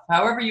self.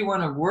 However you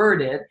want to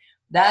word it,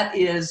 that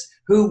is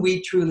who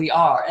we truly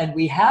are. And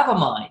we have a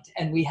mind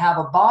and we have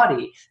a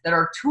body that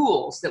are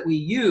tools that we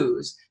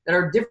use, that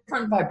are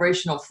different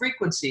vibrational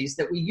frequencies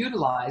that we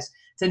utilize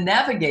to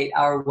navigate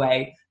our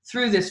way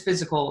through this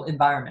physical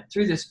environment,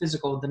 through this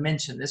physical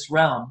dimension, this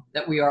realm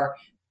that we are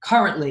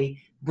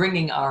currently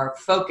bringing our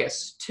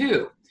focus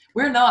to.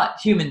 We're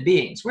not human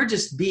beings. We're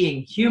just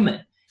being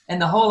human.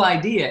 And the whole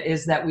idea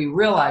is that we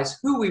realize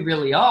who we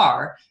really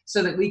are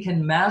so that we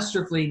can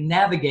masterfully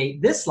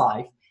navigate this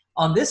life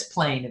on this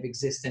plane of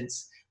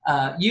existence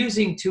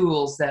using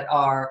tools that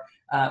are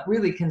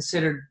really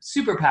considered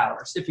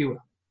superpowers, if you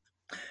will.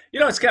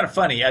 It's kind of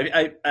funny.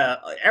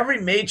 Every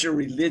major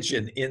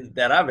religion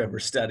that I've ever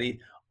studied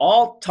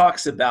all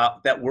talks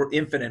about that we're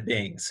infinite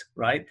beings,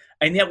 right?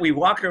 And yet we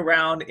walk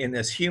around in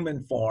this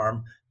human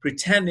form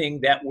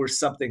pretending that we're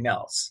something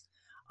else.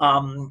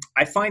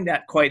 I find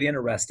that quite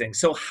interesting.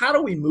 So how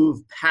do we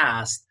move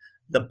past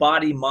the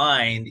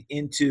body-mind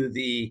into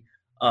the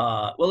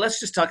well, let's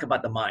just talk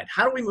about the mind.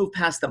 How do we move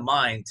past the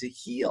mind to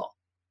heal?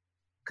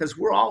 Because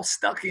we're all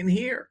stuck in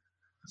here.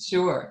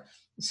 Sure.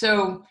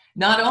 So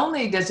not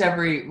only does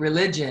every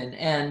religion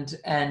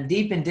and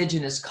deep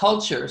indigenous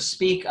culture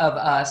speak of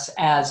us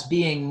as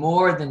being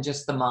more than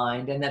just the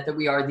mind, and that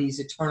we are these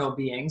eternal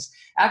beings,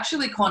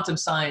 actually quantum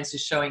science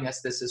is showing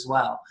us this as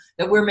well,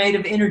 that we're made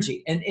of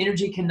energy, and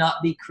energy cannot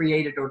be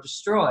created or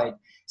destroyed.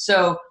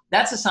 So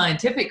that's a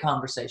scientific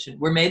conversation.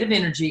 We're made of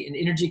energy, and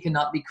energy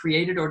cannot be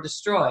created or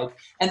destroyed.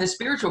 And the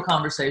spiritual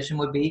conversation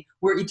would be,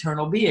 we're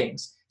eternal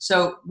beings.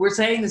 So we're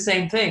saying the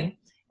same thing.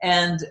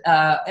 And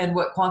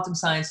what quantum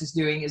science is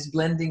doing is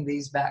blending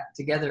these back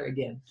together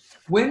again.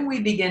 When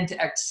we begin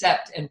to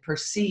accept and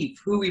perceive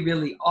who we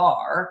really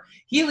are,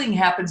 healing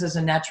happens as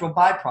a natural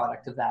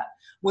byproduct of that.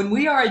 When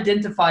we are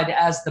identified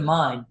as the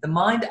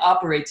mind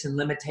operates in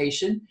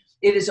limitation.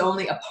 It is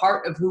only a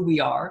part of who we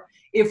are.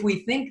 If we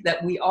think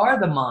that we are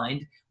the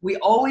mind, we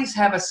always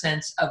have a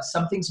sense of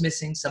something's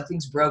missing,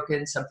 something's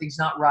broken, something's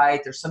not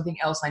right, there's something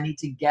else I need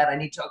to get, I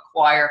need to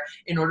acquire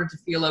in order to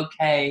feel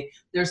okay.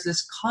 There's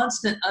this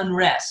constant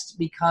unrest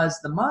because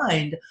the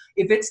mind,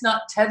 if it's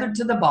not tethered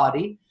to the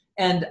body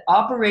and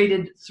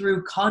operated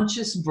through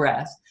conscious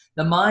breath,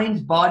 the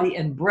mind, body,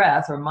 and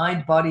breath, or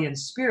mind, body, and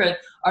spirit,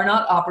 are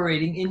not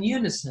operating in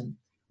unison.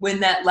 When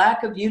that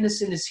lack of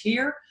unison is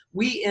here,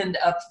 we end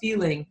up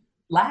feeling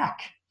lack.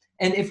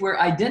 And if we're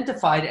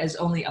identified as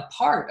only a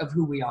part of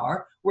who we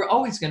are, we're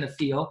always going to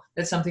feel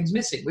that something's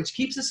missing, which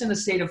keeps us in a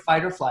state of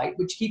fight or flight,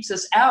 which keeps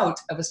us out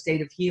of a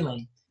state of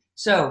healing.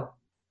 So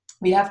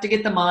we have to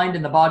get the mind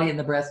and the body and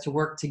the breath to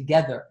work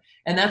together.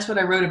 And that's what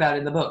I wrote about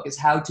in the book, is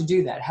how to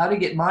do that, how to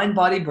get mind,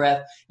 body,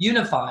 breath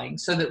unifying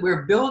so that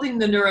we're building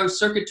the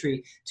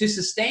neurocircuitry to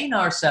sustain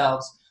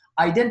ourselves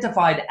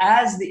identified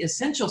as the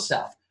essential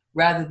self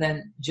rather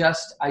than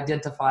just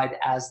identified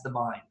as the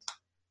mind.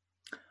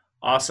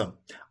 Awesome.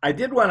 I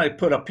did want to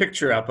put a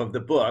picture up of the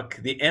book,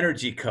 The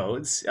Energy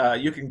Codes.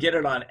 You can get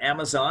it on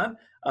Amazon,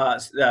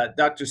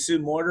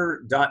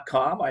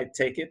 drsuemorter.com. I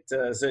take it.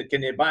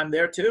 Can you buy them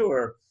there too?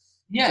 Or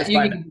yeah, you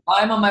can buy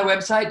them on my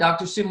website,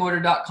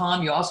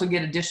 drsuemorter.com. You also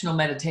get additional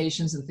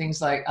meditations and things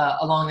like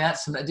along that,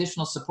 some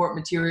additional support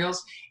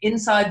materials.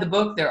 Inside the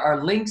book, there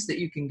are links that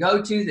you can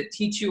go to that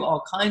teach you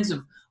all kinds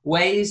of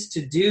ways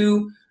to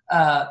do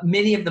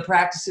many of the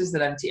practices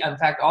that in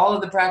fact, all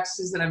of the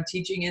practices that I'm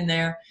teaching in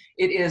there.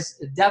 It is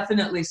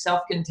definitely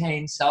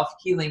self-contained,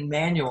 self-healing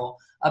manual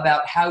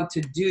about how to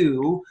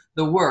do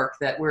the work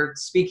that we're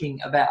speaking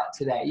about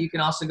today. You can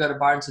also go to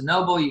Barnes &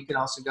 Noble. You can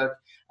also go,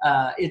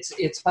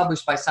 it's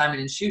published by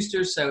Simon &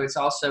 Schuster, so it's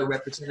also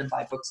represented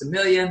by Books A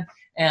Million,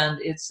 and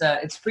it's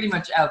pretty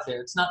much out there.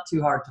 It's not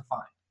too hard to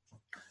find.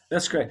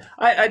 That's great.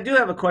 I do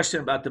have a question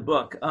about the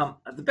book.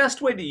 The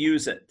best way to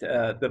use it,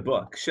 the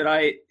book, should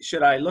I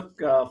look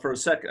for a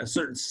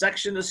certain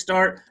section to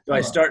start? Do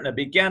I start in the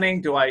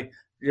beginning? Do I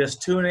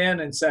just tune in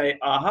and say,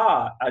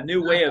 aha, a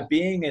new way of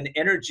being, an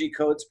Energy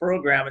Codes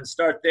program, and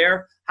start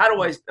there? How do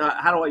I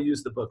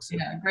use the book?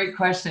 Yeah, great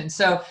question.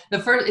 So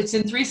it's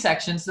in 3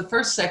 sections. The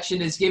first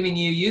section is giving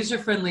you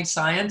user-friendly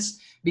science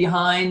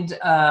behind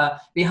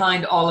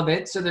all of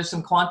it. So there's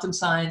some quantum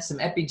science, some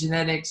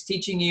epigenetics,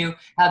 teaching you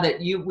how that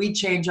we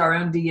change our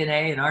own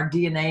DNA, and our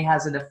DNA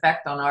has an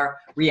effect on our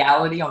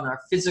reality, on our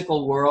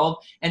physical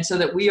world, and so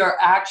that we are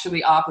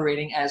actually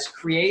operating as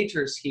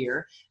creators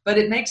here. But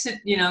it makes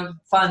it,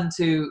 fun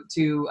to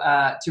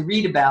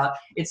read about.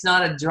 It's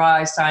not a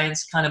dry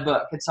science kind of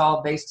book. It's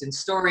all based in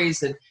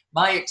stories and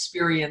my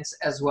experience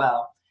as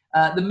well.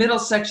 The middle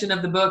section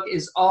of the book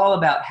is all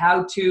about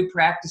how-to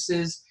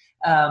practices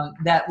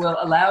that will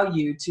allow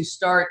you to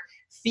start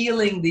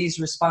feeling these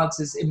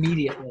responses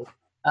immediately,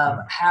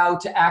 how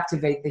to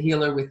activate the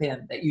healer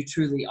within that you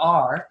truly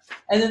are.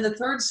 And then the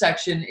third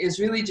section is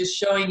really just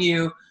showing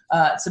you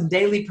some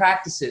daily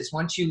practices.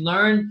 Once you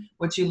learn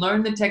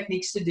the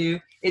techniques to do,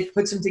 it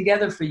puts them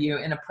together for you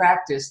in a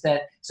practice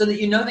so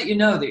that you know that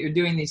you're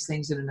doing these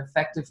things in an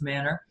effective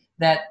manner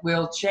that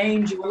will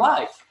change your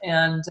life.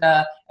 And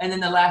then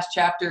the last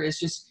chapter is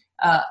just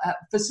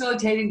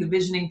facilitating the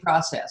visioning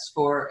process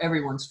for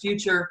everyone's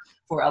future,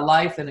 for a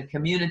life and a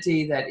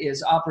community that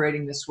is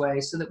operating this way,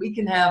 so that we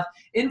can have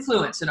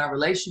influence in our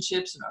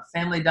relationships and our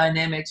family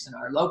dynamics and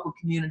our local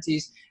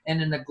communities,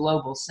 and in a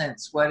global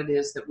sense, what it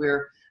is that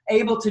we're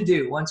able to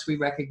do once we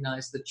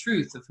recognize the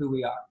truth of who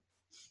we are.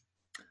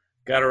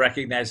 Got to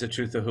recognize the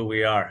truth of who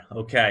we are.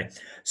 Okay.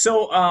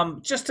 So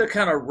just to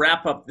kind of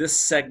wrap up this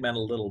segment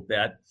a little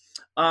bit,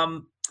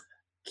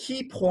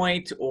 key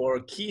point or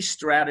key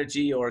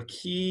strategy or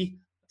key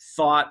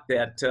thought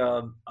that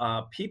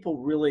people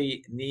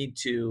really need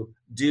to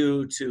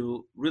do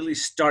to really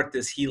start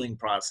this healing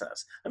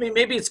process? I mean,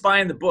 maybe it's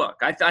buying the book.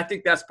 I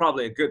think that's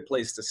probably a good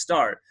place to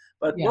start.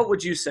 But yeah. What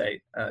would you say,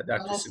 Dr.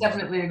 Well, that's Suemorter?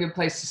 definitely a good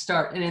place to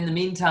start. And in the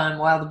meantime,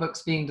 while the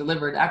book's being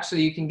delivered,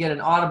 actually you can get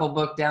an Audible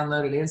book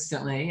downloaded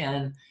instantly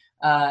and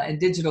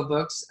digital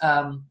books.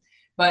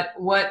 But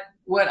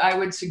what I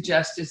would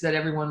suggest is that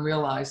everyone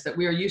realize that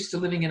we are used to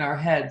living in our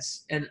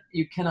heads, and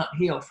you cannot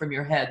heal from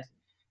your head.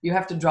 You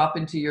have to drop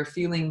into your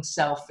feeling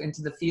self,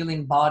 into the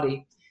feeling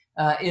body,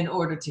 in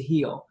order to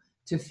heal.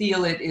 To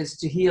feel it is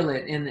to heal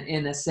it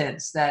in a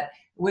sense that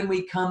when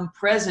we come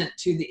present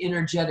to the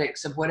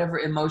energetics of whatever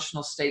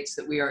emotional states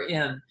that we are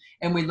in,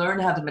 and we learn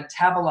how to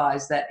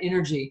metabolize that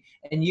energy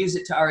and use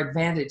it to our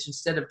advantage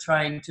instead of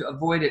trying to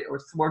avoid it or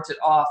thwart it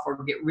off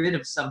or get rid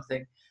of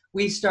something,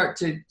 we start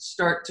to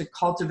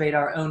cultivate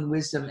our own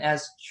wisdom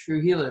as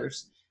true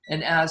healers.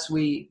 And as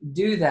we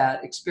do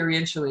that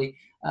experientially,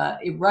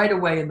 right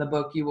away in the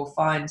book, you will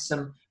find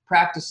some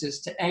practices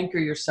to anchor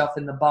yourself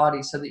in the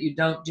body so that you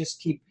don't just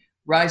keep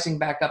rising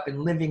back up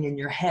and living in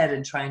your head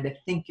and trying to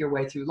think your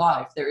way through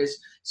life. There is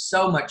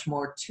so much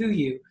more to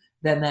you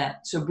than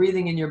that. So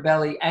breathing in your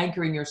belly,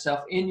 anchoring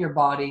yourself in your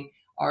body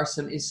are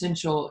some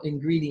essential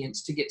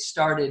ingredients to get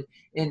started.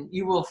 And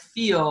you will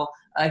feel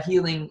a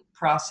healing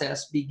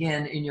process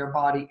begin in your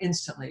body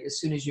instantly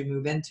as soon as you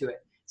move into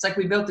it. It's like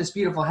we built this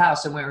beautiful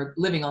house and we're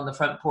living on the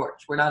front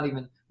porch. We're not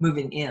even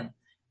moving in.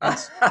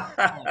 That's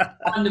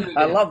fun to move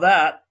I in. love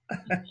that.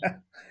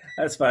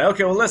 That's fine.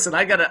 Okay, well, listen,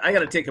 I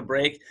gotta take a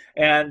break,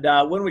 and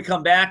when we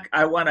come back,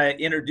 I want to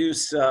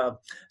introduce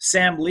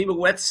Sam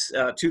Leibowitz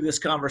to this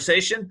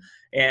conversation,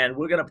 and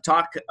we're going to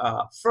talk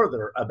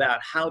further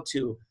about how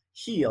to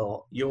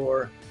heal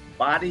your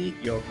body,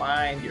 your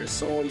mind, your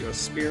soul, your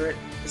spirit.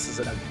 This is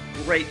a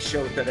great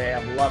show today.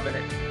 I'm loving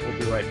it. We'll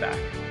be right back.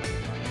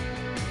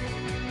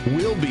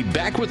 We'll be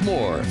back with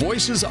more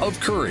Voices of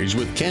Courage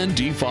with Ken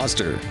D.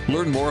 Foster.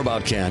 Learn more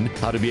about Ken,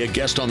 how to be a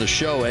guest on the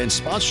show, and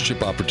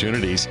sponsorship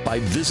opportunities by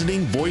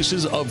visiting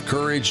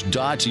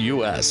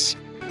voicesofcourage.us.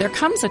 There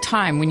comes a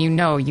time when you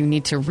know you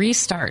need to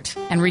restart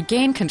and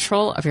regain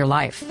control of your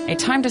life. A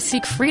time to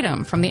seek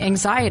freedom from the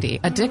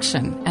anxiety,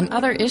 addiction, and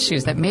other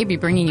issues that may be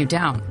bringing you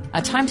down.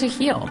 A time to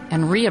heal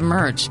and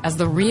re-emerge as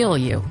the real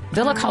you.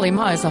 Villa Kali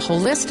Ma is a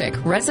holistic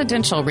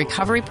residential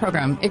recovery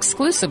program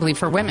exclusively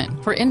for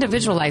women for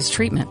individualized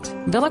treatment.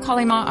 Villa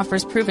Kali Ma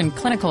offers proven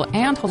clinical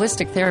and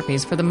holistic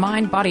therapies for the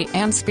mind, body,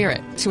 and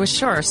spirit to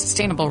assure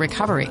sustainable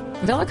recovery.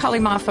 Villa Kali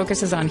Ma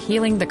focuses on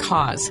healing the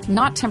cause,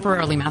 not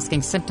temporarily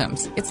masking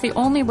symptoms. It's the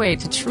only way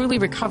to truly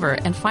recover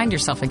and find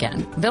yourself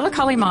again. Villa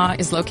Kali Ma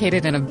is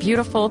located in a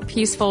beautiful,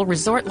 peaceful,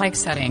 resort-like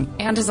setting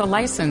and is a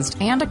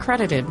licensed and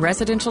accredited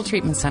residential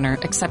treatment center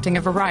accepting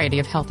a variety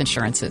of health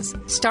insurances.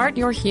 Start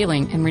your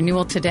healing and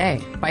renewal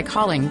today by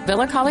calling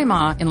Villa Kali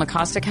Ma in La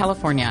Costa,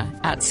 California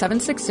at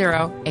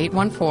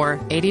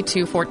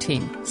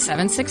 760-814-8214.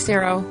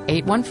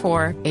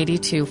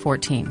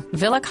 760-814-8214.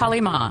 Villa Kali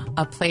Ma,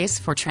 a place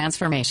for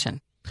transformation.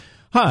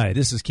 Hi,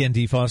 this is Ken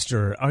D.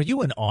 Foster. Are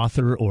you an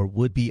author or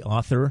would-be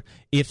author?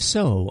 If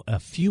so, a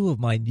few of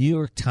my New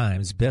York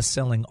Times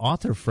best-selling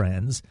author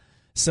friends,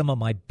 some of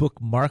my book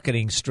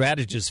marketing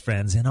strategist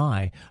friends, and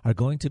I are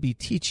going to be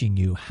teaching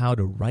you how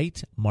to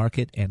write,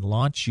 market, and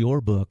launch your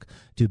book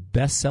to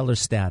bestseller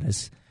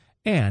status.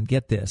 And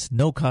get this,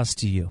 no cost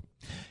to you.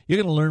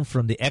 You're going to learn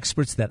from the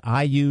experts that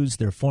I use,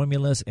 their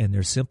formulas, and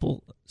their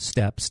simple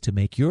steps to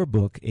make your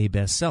book a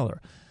bestseller.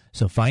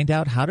 So find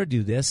out how to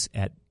do this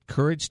at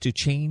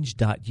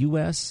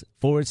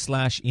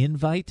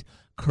couragetochange.us/invite,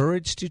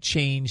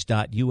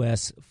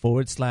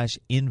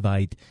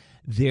 couragetochange.us/invite.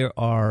 There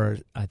are,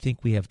 I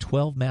think we have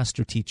 12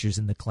 master teachers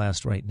in the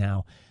class right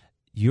now.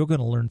 You're going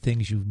to learn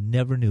things you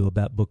never knew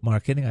about book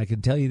marketing. I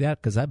can tell you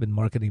that because I've been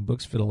marketing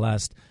books for the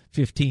last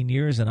 15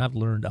 years, and I've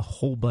learned a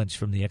whole bunch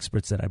from the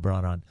experts that I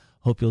brought on.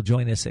 Hope you'll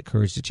join us at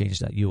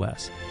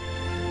couragetochange.us.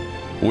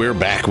 We're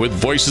back with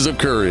Voices of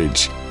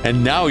Courage.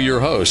 And now your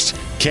host,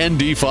 Ken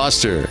D.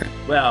 Foster.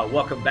 Well,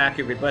 welcome back,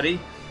 everybody.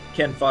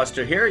 Ken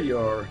Foster here,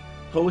 your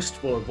host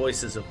for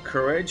Voices of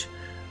Courage.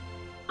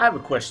 I have a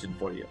question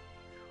for you.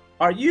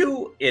 Are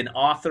you an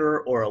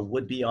author or a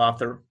would-be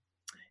author?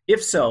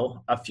 If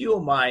so, a few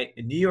of my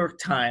New York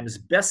Times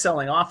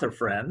best-selling author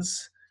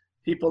friends,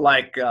 people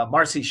like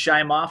Marcy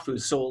Shimoff, who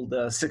sold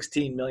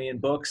 16 million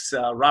books,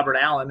 Robert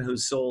Allen, who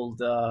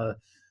sold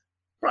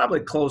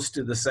probably close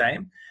to the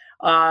same,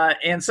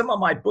 and some of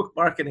my book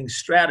marketing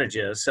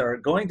strategists are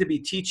going to be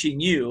teaching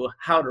you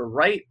how to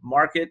write,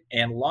 market,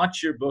 and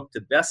launch your book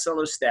to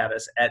bestseller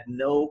status at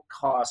no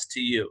cost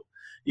to you.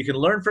 You can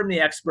learn from the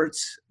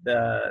experts,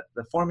 the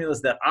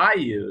formulas that I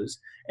use,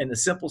 and the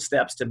simple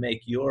steps to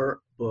make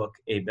your book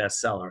a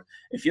bestseller.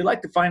 If you'd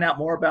like to find out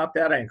more about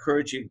that, I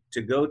encourage you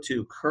to go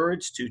to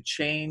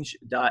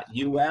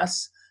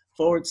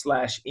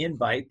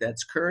couragetochange.us/invite.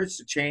 That's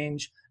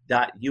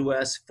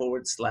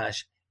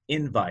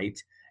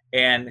couragetochange.us/invite.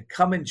 And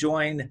come and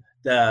join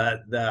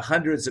the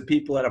hundreds of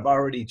people that have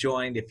already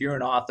joined. If you're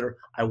an author,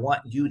 I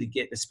want you to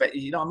get,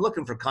 I'm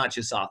looking for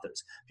conscious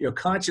authors. If you're a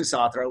conscious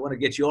author, I want to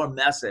get your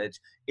message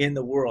in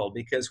the world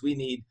because we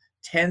need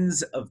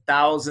tens of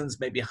thousands,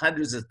 maybe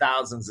hundreds of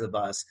thousands of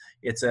us.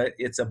 It's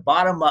a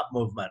bottom-up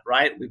movement,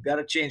 right? We've got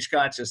to change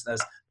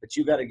consciousness, but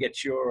you got to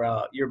get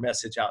your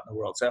message out in the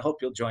world. So I hope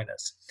you'll join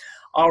us.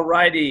 All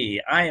righty.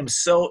 I am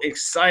so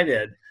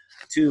excited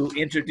to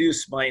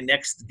introduce my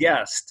next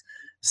guest.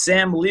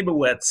 Sam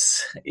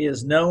Leibowitz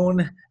is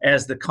known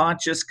as the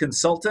Conscious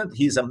Consultant.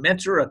 He's a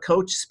mentor, a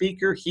coach,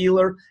 speaker,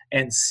 healer,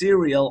 and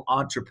serial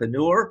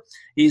entrepreneur.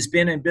 He's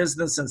been in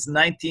business since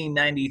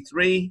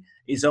 1993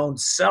 He's owned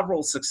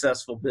several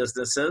successful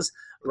businesses.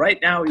 Right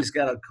now, he's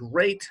got a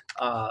great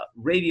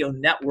radio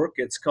network.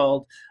 It's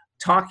called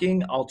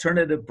Talking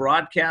Alternative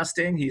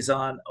Broadcasting. He's in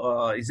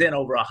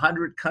over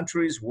 100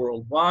 countries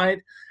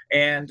worldwide.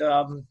 And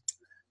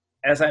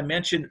as I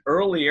mentioned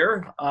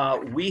earlier,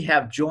 we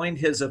have joined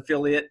his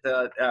affiliate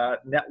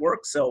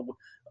network. So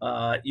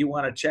you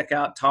want to check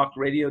out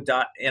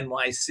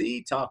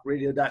talkradio.nyc,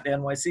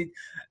 talkradio.nyc.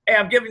 Hey,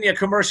 I'm giving you a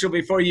commercial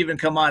before you even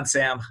come on,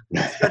 Sam.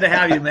 It's good to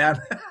have you, man.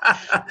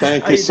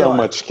 Thank you so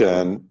much,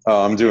 Ken.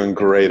 I'm doing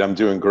great.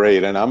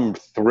 And I'm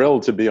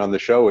thrilled to be on the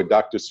show with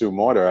Dr. Sue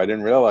Morter. I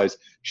didn't realize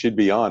she'd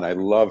be on. I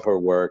love her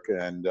work.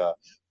 And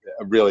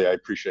really, I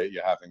appreciate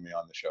you having me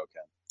on the show,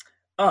 Ken.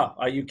 Oh,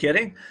 are you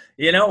kidding?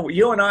 You know,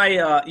 you and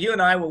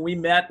I, when we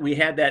met, we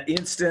had that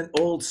instant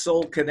old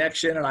soul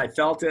connection, and I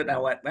felt it. And I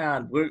went,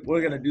 man, we're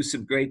going to do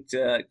some great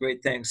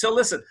things. So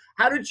listen,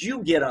 how did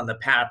you get on the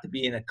path to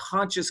being a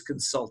conscious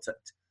consultant?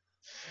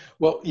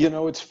 Well, you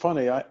know, it's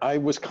funny. I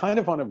was kind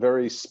of on a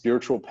very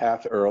spiritual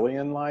path early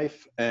in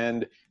life,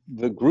 and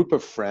the group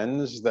of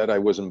friends that I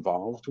was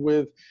involved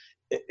with,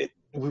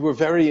 we were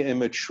very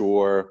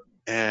immature.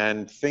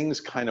 And things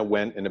kind of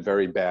went in a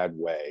very bad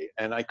way.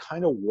 And I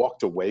kind of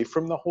walked away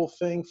from the whole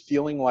thing,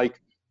 feeling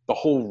like the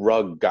whole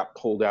rug got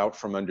pulled out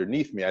from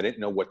underneath me. I didn't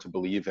know what to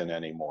believe in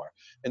anymore.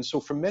 And so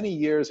for many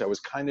years, I was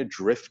kind of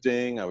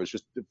drifting. I was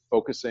just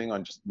focusing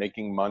on just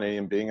making money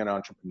and being an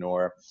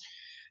entrepreneur.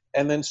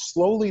 And then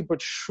slowly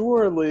but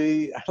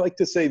surely, I like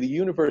to say the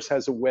universe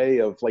has a way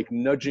of like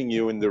nudging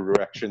you in the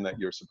direction that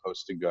you're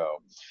supposed to go.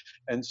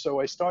 And so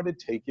I started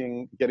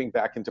getting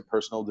back into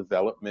personal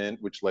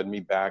development, which led me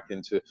back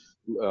into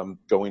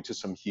going to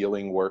some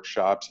healing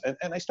workshops.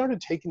 And I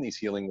started taking these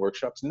healing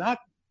workshops, not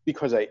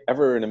because I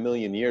ever in a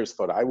million years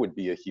thought I would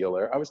be a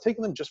healer. I was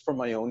taking them just for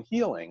my own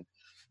healing.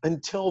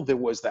 Until there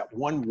was that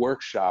one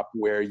workshop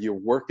where you're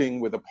working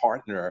with a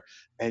partner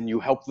and you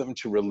help them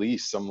to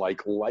release some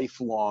like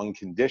lifelong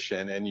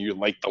condition, and you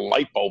like the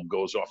light bulb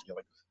goes off and you're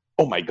like,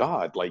 oh my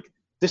God, like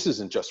this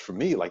isn't just for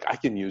me. Like I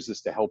can use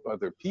this to help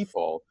other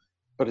people.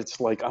 But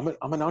it's like, I'm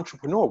an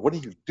entrepreneur. What do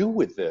you do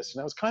with this?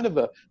 And I was kind of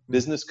a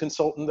business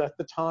consultant at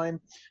the time.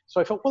 So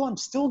I felt, well, I'm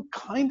still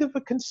kind of a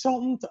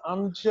consultant.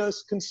 I'm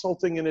just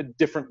consulting in a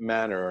different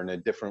manner, in a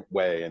different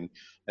way.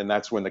 And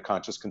that's when the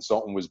Conscious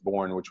Consultant was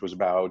born, which was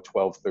about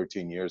 12,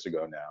 13 years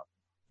ago now.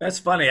 That's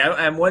funny.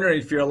 I'm wondering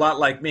if you're a lot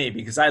like me,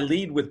 because I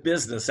lead with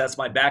business. That's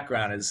my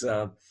background, is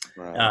an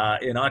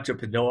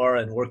entrepreneur,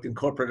 and worked in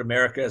corporate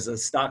America as a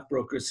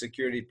stockbroker,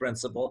 security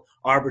principal,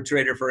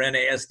 arbitrator for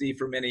NASD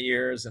for many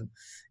years, and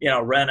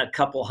ran a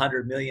couple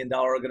 $100 million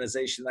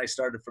organization I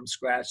started from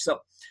scratch.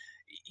 So,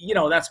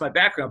 that's my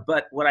background.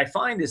 But what I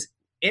find is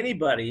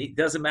anybody,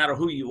 doesn't matter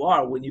who you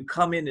are, when you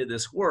come into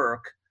this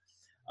work,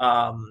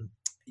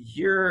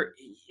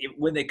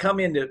 when they come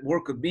in to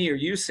work with me or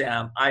you,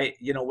 Sam,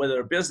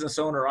 whether a business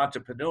owner or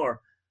entrepreneur,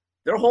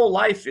 their whole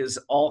life is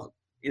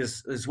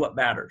what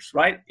matters,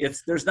 right?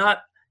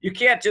 You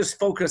can't just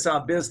focus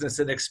on business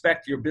and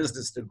expect your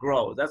business to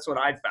grow. That's what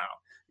I found.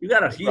 You got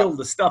to heal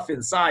the stuff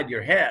inside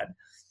your head.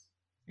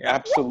 Yeah.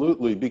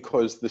 Absolutely,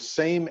 because the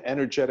same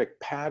energetic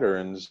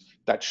patterns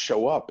that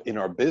show up in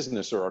our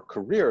business or our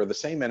career are the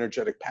same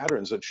energetic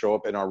patterns that show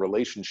up in our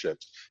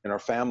relationships, in our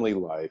family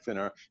life, in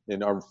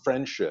our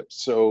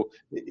friendships. So,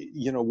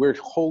 we're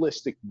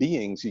holistic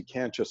beings. You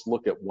can't just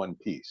look at one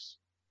piece.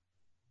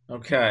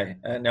 Okay.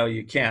 No,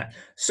 you can't.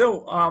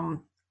 So,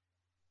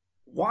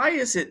 why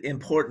is it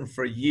important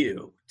for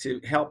you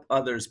to help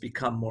others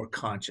become more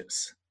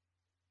conscious?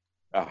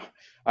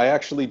 I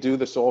actually do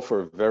this all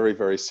for a very,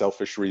 very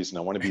selfish reason.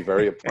 I want to be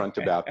very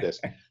upfront about this,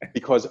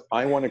 because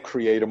I want to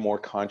create a more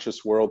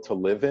conscious world to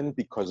live in,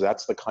 because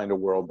that's the kind of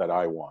world that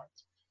I want.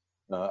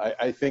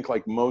 I think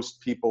like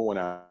most people, when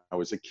I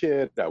was a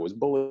kid, I was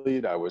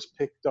bullied, I was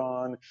picked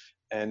on,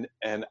 and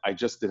I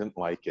just didn't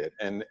like it.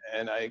 And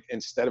I,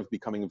 instead of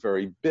becoming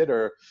very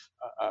bitter,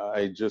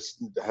 I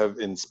just have,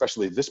 and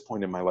especially at this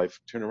point in my life,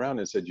 turned around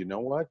and said, you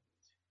know what?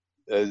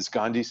 As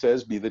Gandhi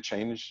says, be the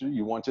change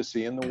you want to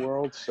see in the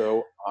world.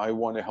 So I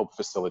want to help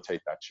facilitate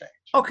that change.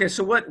 Okay,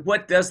 so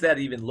what does that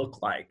even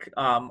look like?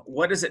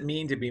 What does it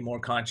mean to be more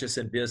conscious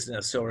in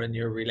business or in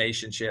your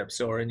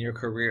relationships or in your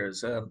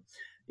careers?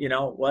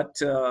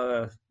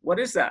 What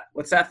is that?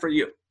 What's that for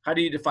you? How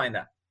do you define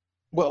that?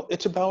 Well,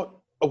 it's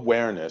about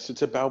awareness.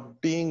 It's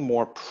about being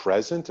more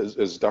present,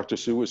 as Dr.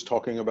 Sue was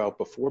talking about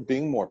before,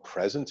 being more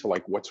present to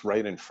like what's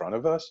right in front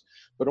of us,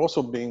 but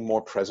also being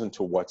more present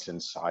to what's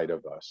inside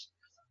of us.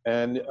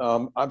 And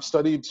I've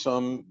studied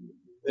some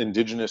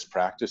indigenous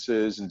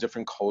practices in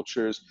different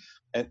cultures.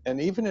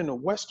 And even in a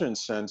Western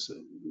sense,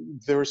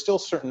 there are still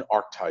certain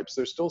archetypes.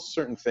 There's still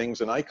certain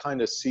things. And I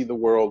kind of see the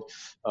world.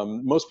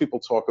 Most people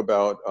talk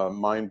about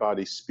mind,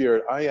 body,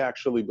 spirit. I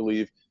actually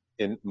believe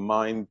in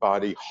mind,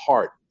 body,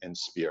 heart, and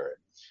spirit.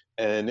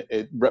 And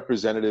it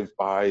representative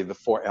by the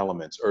 4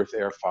 elements: earth,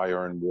 air,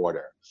 fire, and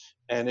water.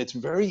 And it's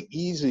very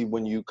easy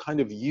when you kind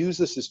of use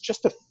this as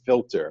just a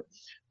filter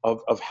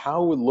of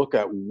how we look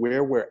at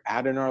where we're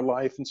at in our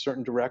life in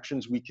certain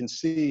directions. We can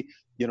see,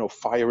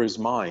 fire is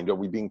mind? Are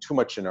we being too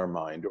much in our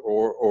mind?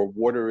 Or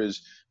water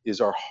is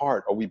our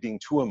heart? Are we being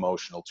too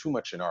emotional, too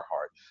much in our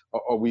heart?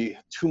 Are we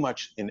too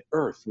much in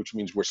earth, which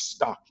means we're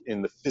stuck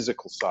in the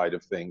physical side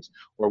of things?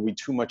 Or are we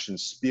too much in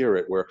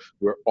spirit, where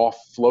we're off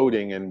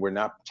floating and we're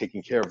not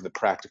taking care of the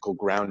practical,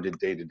 grounded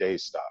day-to-day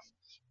stuff?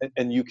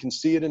 And you can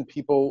see it in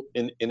people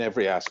in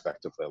every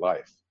aspect of their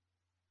life.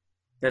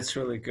 That's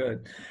really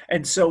good.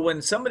 And so when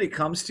somebody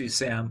comes to you,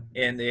 Sam,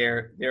 and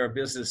they're a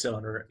business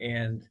owner,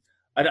 and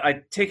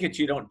I take it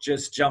you don't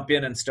just jump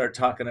in and start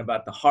talking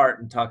about the heart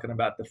and talking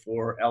about the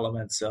 4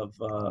 elements of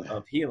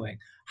healing.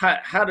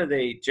 How do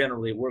they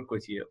generally work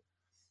with you?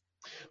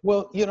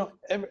 Well,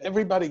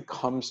 everybody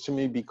comes to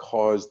me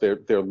because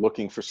they're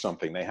looking for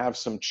something. They have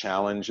some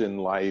challenge in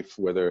life,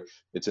 whether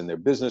it's in their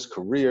business,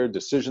 career,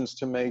 decisions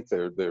to make,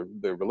 their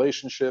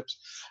relationships.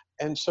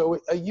 And so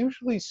I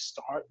usually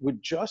start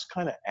with just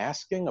kind of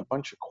asking a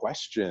bunch of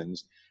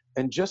questions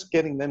and just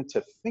getting them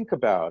to think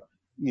about,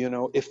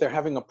 if they're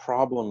having a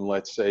problem,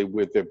 let's say,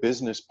 with their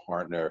business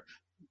partner,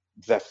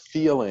 that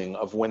feeling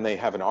of when they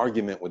have an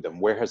argument with them,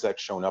 where has that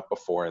shown up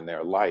before in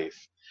their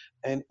life?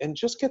 And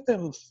just get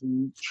them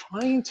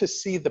trying to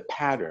see the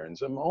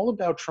patterns. I'm all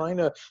about trying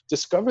to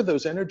discover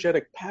those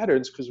energetic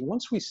patterns, because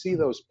once we see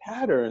those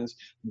patterns,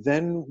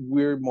 then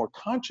we're more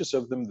conscious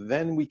of them.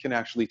 Then we can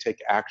actually take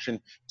action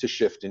to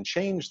shift and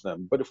change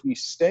them. But if we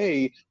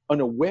stay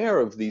unaware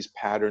of these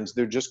patterns,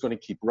 they're just going to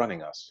keep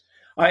running us.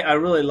 I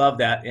really love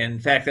that. In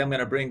fact, I'm going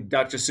to bring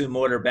Dr. Sue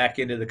Morter back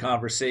into the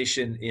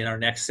conversation in our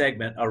next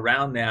segment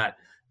around that,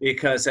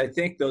 because I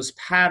think those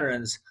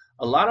patterns,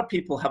 a lot of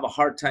people have a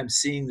hard time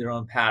seeing their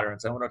own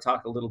patterns. I want to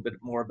talk a little bit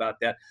more about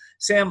that.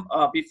 Sam,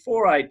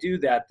 before I do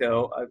that,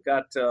 though, I've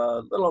got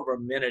a little over a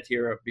minute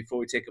here before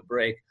we take a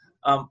break.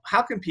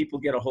 How can people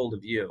get a hold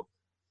of you?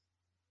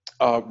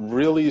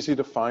 Real easy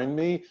to find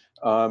me.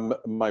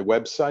 My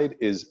website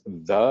is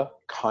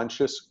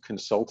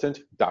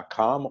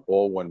theconsciousconsultant.com,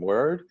 all one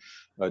word,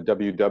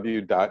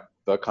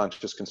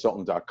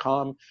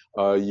 www.theconsciousconsultant.com.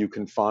 You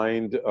can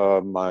find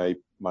my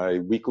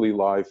weekly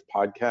live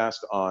podcast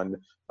on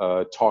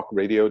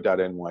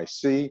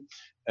talkradio.nyc.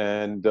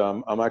 And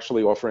I'm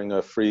actually offering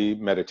a free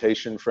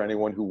meditation for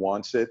anyone who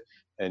wants it.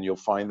 And you'll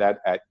find that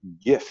at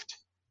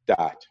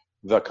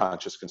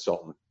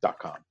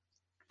gift.theconsciousconsultant.com.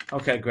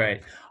 Okay,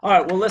 great. All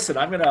right. Well, listen,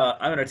 I'm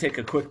gonna take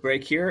a quick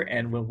break here,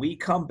 and when we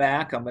come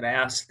back, I'm gonna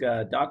ask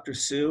Dr.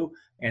 Sue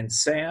and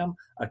Sam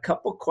a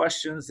couple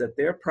questions that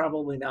they're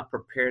probably not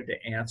prepared to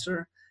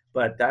answer,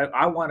 but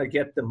I want to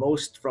get the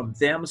most from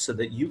them so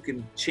that you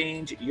can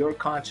change your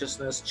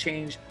consciousness,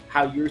 change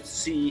how you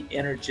see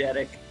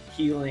energetic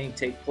healing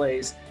take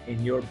place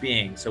in your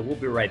being. So we'll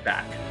be right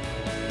back.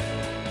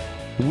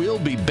 We'll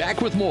be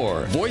back with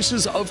more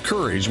Voices of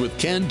Courage with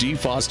Ken D.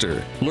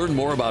 Foster. Learn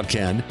more about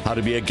Ken, how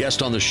to be a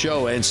guest on the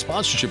show, and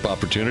sponsorship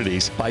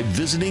opportunities by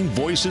visiting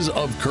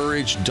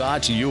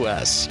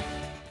voicesofcourage.us.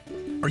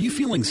 Are you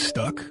feeling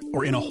stuck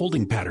or in a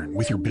holding pattern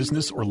with your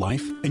business or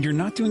life, and you're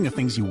not doing the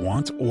things you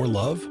want or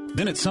love?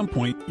 Then at some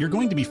point, you're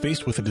going to be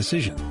faced with a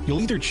decision.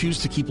 You'll either choose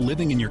to keep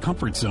living in your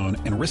comfort zone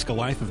and risk a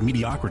life of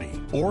mediocrity,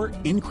 or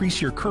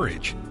increase your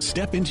courage,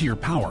 step into your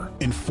power,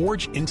 and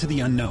forge into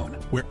the unknown,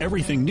 where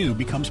everything new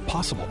becomes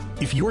possible.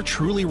 If you're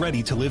truly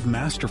ready to live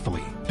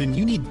masterfully, then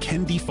you need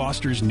Ken D.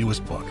 Foster's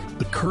newest book,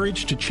 The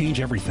Courage to Change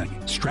Everything,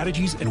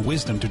 Strategies and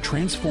Wisdom to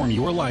Transform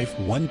Your Life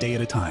One Day at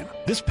a Time.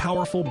 This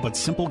powerful but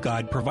simple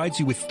guide provides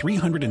you with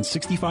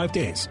 365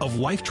 days of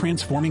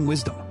life-transforming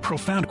wisdom,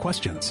 profound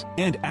questions,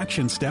 and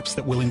action steps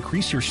that will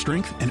increase your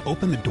strength and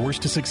open the doors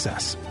to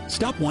success.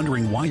 Stop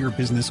wondering why your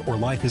business or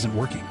life isn't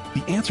working.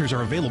 The answers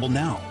are available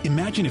now.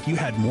 Imagine if you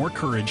had more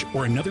courage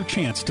or another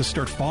chance to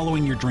start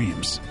following your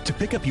dreams. To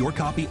pick up your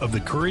copy of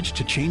The Courage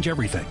to Change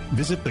Everything,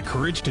 visit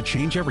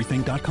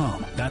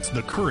thecouragetochangeeverything.com. That's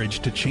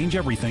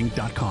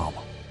thecouragetochangeeverything.com.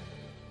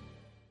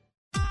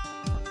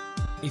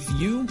 If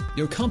you,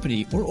 your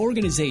company, or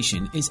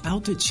organization is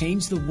out to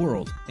change the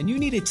world and you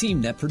need a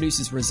team that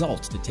produces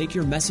results to take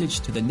your message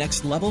to the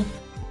next level,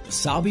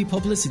 Wasabi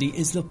Publicity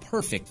is the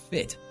perfect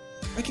fit.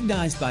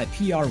 Recognized by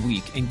PR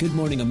Week and Good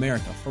Morning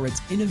America for its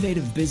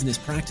innovative business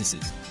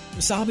practices,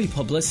 Wasabi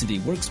Publicity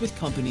works with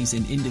companies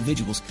and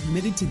individuals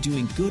committed to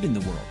doing good in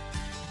the world.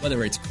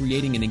 Whether it's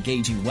creating an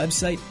engaging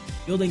website,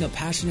 building a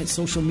passionate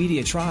social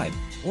media tribe,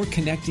 or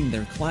connecting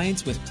their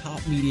clients with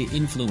top media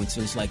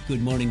influencers like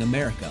Good Morning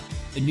America,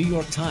 the New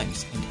York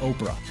Times, and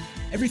Oprah.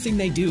 Everything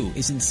they do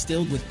is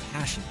instilled with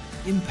passion,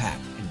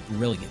 impact, and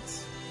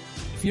brilliance.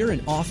 If you're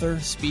an author,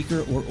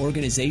 speaker, or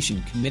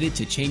organization committed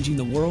to changing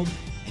the world,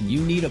 and you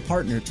need a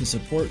partner to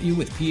support you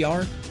with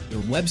PR,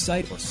 your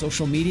website, or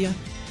social media,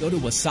 go to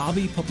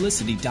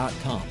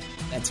wasabipublicity.com.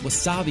 That's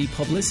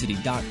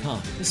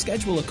wasabipublicity.com to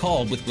schedule a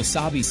call with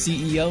Wasabi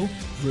CEO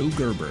Drew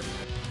Gerber.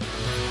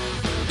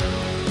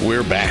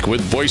 We're back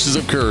with Voices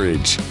of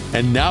Courage.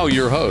 And now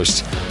your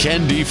host,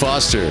 Ken D.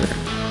 Foster.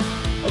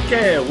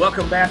 Okay,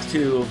 welcome back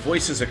to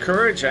Voices of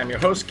Courage. I'm your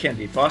host, Ken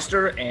D.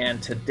 Foster,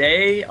 and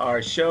today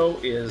our show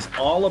is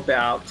all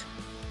about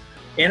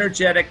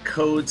Energetic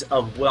Codes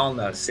of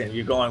Wellness. And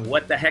you're going,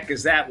 what the heck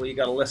is that? Well, you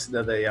got to listen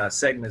to the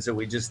segments that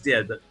we just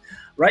did. But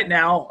right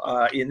now,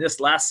 in this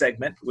last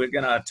segment, we're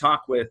going to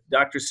talk with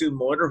Dr. Sue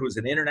Morter, who's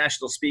an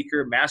international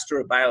speaker, master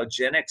of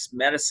biogenics,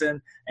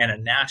 medicine, and a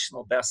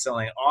national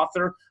best-selling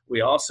author.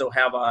 We also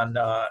have on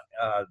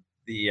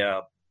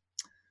the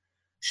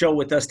show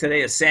with us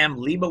today is Sam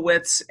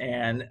Leibowitz,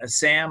 and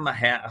Sam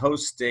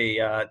hosts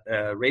a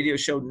radio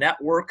show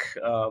network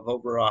of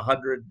over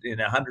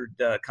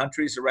 100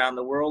 countries around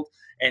the world,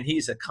 and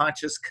he's a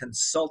conscious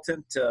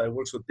consultant,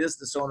 works with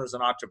business owners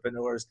and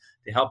entrepreneurs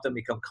to help them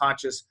become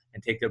conscious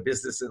and take their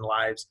business and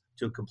lives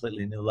to a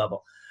completely new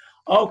level.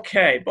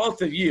 Okay,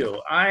 both of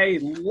you, I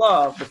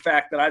love the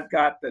fact that I've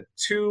got the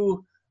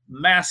two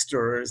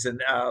masters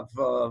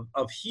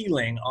of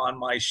healing on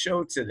my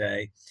show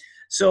today.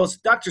 So,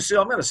 Dr. Sue,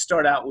 I'm going to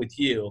start out with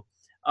you.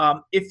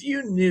 If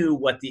you knew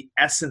what the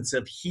essence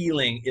of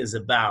healing is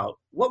about,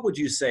 what would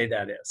you say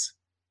that is?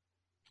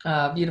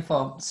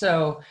 Beautiful.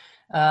 So,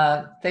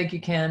 thank you,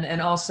 Ken.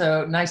 And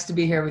also nice to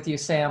be here with you,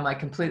 Sam. I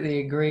completely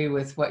agree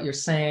with what you're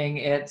saying.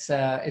 It's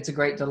a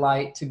great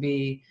delight to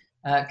be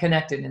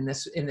connected in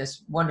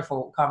this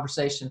wonderful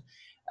conversation.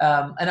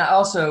 And I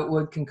also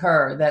would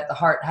concur that the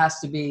heart has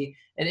to be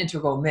an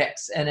integral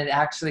mix, and it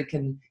actually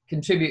can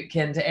contribute,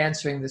 Ken, to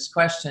answering this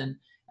question.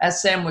 As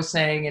Sam was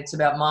saying, it's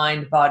about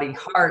mind, body,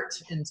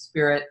 heart, and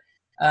spirit.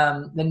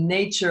 The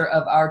nature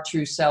of our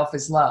true self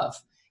is love.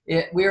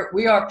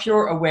 We are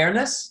pure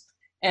awareness.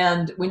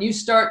 And when you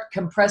start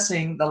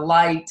compressing the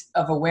light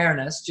of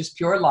awareness, just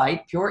pure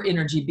light, pure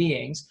energy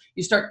beings,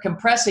 you start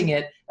compressing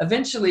it,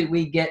 eventually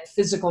we get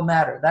physical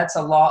matter. That's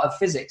a law of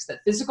physics, that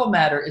physical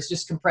matter is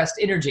just compressed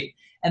energy.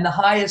 And the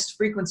highest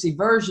frequency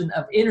version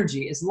of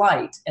energy is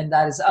light, and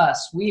that is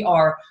us. We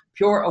are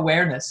pure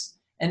awareness.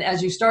 And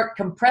as you start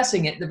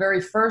compressing it, the very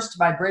first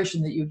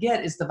vibration that you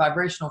get is the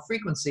vibrational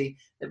frequency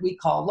that we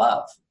call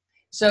love.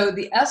 So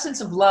the essence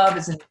of love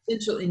is an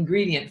essential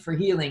ingredient for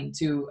healing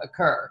to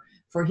occur,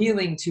 for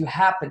healing to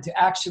happen, to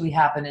actually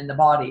happen in the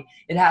body.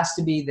 It has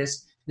to be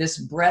this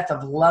breath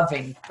of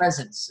loving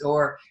presence,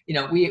 or,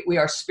 we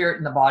are spirit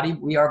in the body,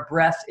 we are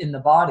breath in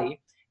the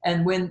body.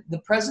 And when the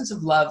presence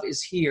of love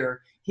is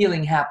here,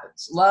 healing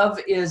happens. Love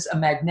is a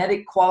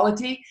magnetic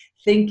quality.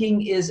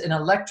 Thinking is an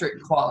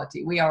electric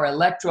quality. We are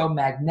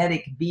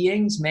electromagnetic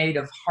beings made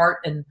of heart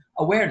and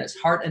awareness,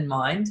 heart and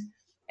mind.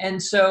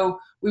 And so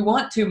we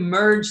want to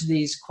merge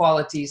these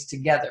qualities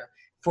together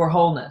for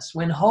wholeness.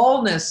 When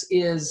wholeness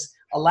is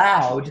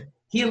allowed,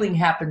 healing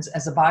happens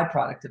as a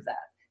byproduct of that.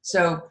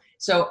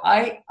 So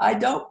I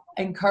don't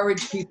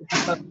encourage people to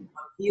focus on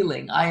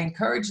healing. I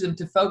encourage them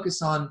to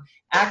focus on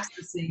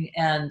accessing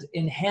and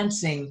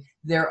enhancing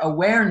their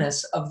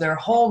awareness of their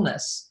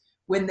wholeness.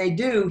 When they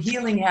do,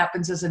 healing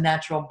happens as a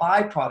natural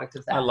byproduct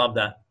of that. I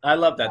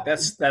love that.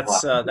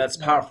 That's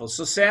powerful.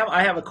 So, Sam,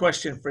 I have a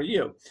question for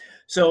you.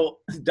 So,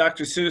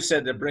 Dr. Sue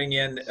said to bring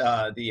in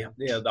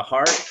the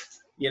heart,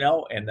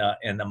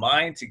 and the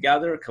mind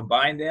together,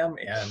 combine them,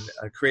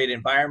 and create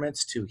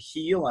environments to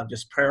heal. I'm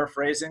just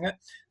paraphrasing it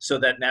so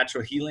that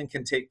natural healing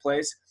can take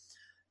place.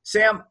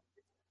 Sam,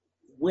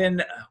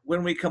 when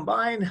we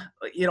combine,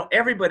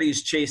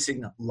 everybody's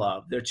chasing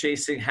love. They're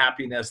chasing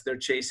happiness. They're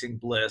chasing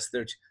bliss.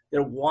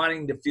 They're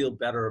wanting to feel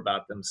better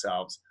about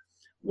themselves.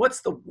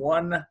 What's the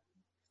one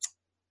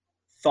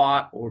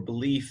thought or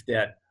belief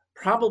that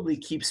probably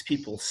keeps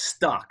people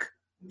stuck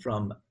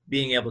from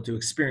being able to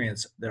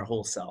experience their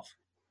whole self?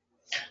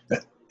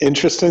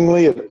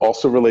 Interestingly, it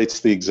also relates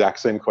to the exact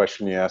same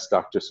question you asked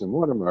Dr. Sue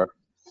Mortimer.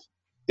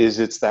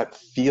 It's that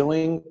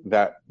feeling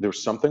that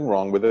there's something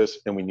wrong with us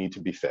and we need to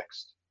be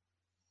fixed.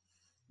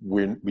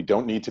 We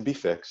don't need to be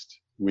fixed.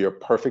 We are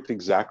perfect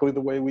exactly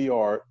the way we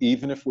are,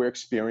 even if we're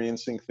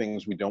experiencing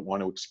things we don't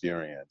want to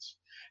experience.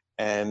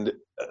 And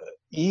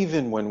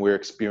even when we're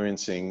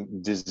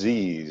experiencing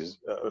disease,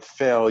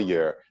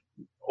 failure,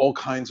 all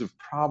kinds of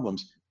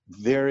problems,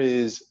 there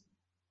is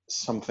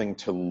something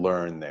to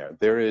learn there.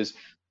 There is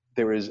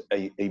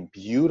a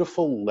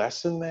beautiful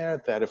lesson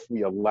there that if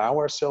we allow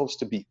ourselves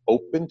to be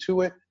open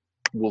to it,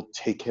 will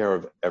take care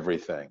of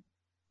everything.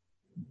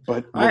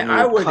 But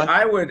I would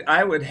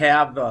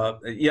have,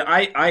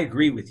 I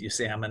agree with you,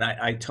 Sam, and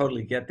I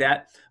totally get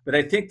that. But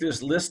I think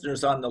there's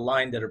listeners on the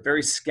line that are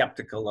very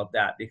skeptical of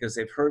that because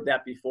they've heard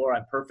that before.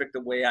 I'm perfect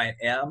the way I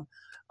am.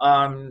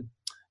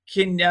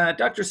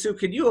 Dr. Sue,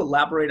 can you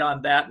elaborate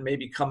on that and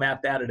maybe come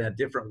at that in a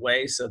different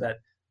way so that,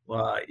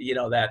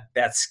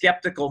 that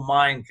skeptical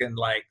mind can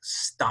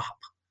stop?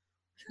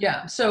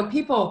 Yeah. So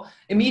people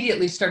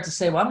immediately start to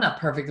say, well, I'm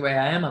not perfect the way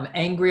I am. I'm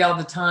angry all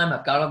the time.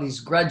 I've got all these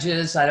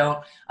grudges. I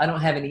don't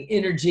have any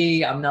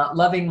energy. I'm not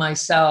loving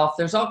myself.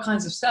 There's all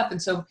kinds of stuff. And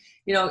so,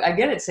 I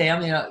get it, Sam,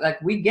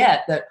 we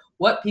get that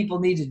what people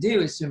need to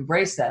do is to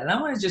embrace that. And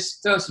I want to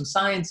just throw some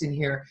science in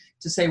here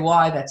to say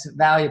why that's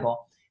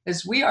valuable.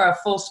 Is we are a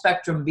full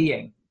spectrum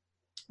being.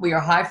 We are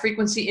high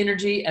frequency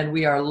energy and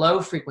we are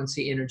low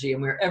frequency energy,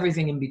 and we're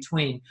everything in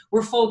between.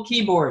 We're full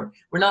keyboard.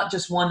 We're not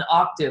just one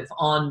octave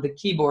on the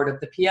keyboard of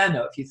the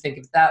piano, if you think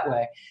of it that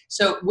way.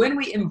 So when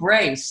we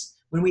embrace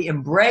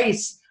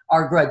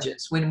our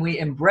grudges, when we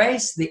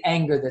embrace the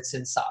anger that's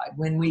inside,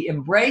 when we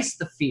embrace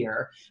the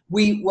fear,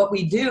 what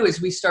we do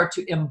is we start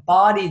to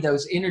embody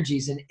those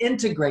energies and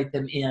integrate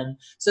them in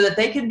so that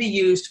they can be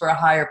used for a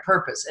higher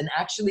purpose. And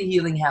actually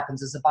healing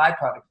happens as a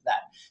byproduct of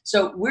that.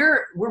 So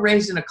we're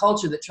raised in a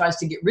culture that tries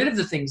to get rid of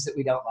the things that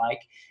we don't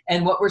like.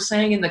 And what we're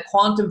saying in the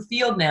quantum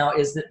field now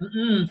is that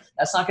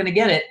that's not going to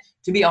get it.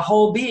 To be a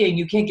whole being,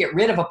 you can't get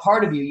rid of a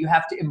part of you. You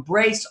have to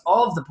embrace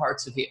all of the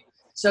parts of you.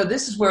 So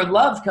this is where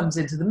love comes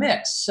into the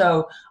mix.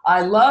 So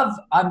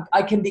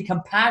I can be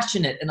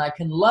compassionate and I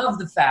can love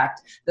the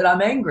fact that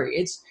I'm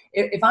angry.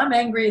 If I'm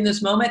angry in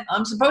this moment,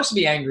 I'm supposed to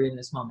be angry in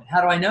this moment.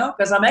 How do I know?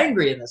 Because I'm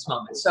angry in this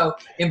moment. So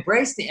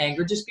embrace the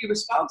anger, just be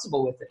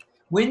responsible with it.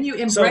 When you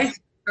embrace it,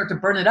 you start to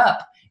burn it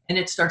up and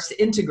it starts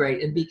to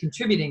integrate and be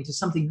contributing to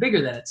something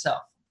bigger than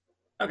itself.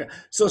 Okay.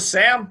 So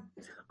Sam,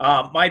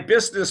 my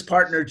business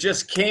partner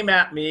just came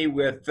at me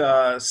with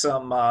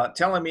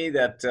telling me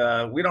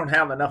that we don't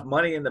have enough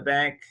money in the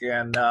bank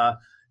and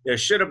there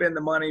should have been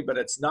the money, but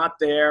it's not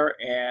there.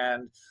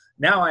 And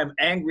now I'm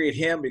angry at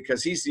him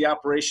because he's the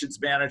operations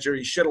manager.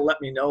 He should have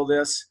let me know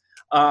this.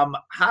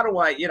 How do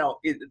I,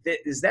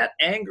 is that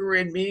anger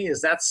in me?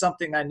 Is that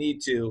something I need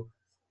to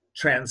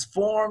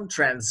transform,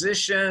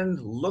 transition,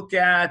 look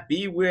at,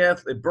 be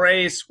with,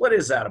 embrace? What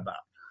is that about?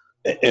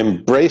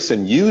 Embrace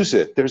and use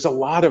it. There's a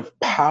lot of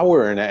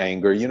power in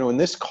anger. In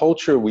this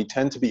culture, we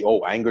tend to be,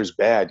 anger's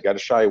bad. You got to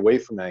shy away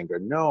from anger.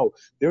 No,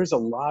 there's a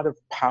lot of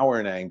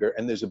power in anger,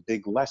 and there's a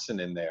big lesson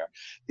in there.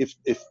 If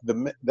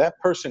that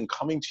person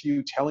coming to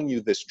you, telling you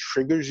this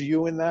triggers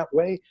you in that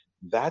way,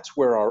 that's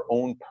where our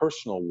own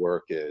personal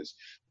work is.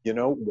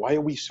 Why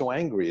are we so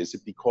angry? Is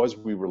it because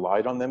we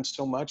relied on them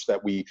so much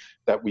that we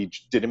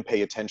didn't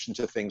pay attention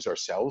to things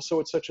ourselves,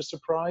 so it's such a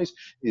surprise?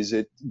 Is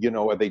it,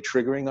 are they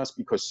triggering us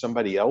because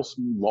somebody else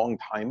long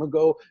time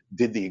ago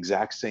did the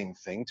exact same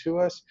thing to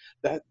us?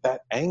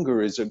 That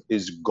anger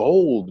is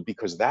gold,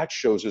 because that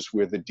shows us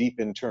where the deep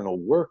internal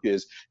work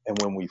is.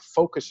 And when we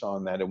focus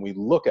on that and we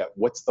look at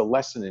what's the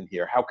lesson in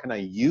here, how can I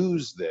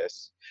use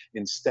this?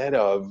 Instead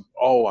of,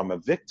 I'm a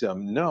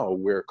victim. No,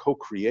 we're a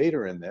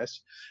co-creator in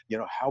this.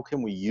 How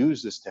can we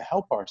use this to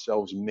help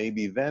ourselves?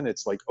 Maybe then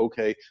it's like,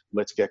 okay,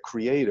 let's get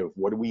creative.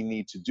 What do we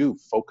need to do?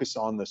 Focus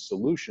on the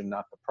solution,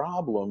 not the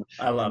problem.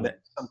 I love it.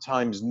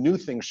 Sometimes new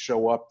things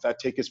show up that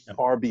take us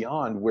far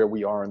beyond where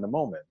we are in the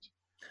moment.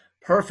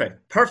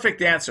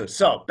 Perfect answer.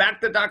 So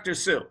back to Dr.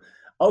 Sue.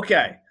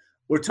 Okay,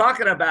 we're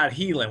talking about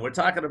healing. We're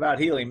talking about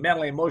healing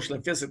mentally,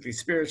 emotionally, physically,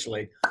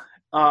 spiritually.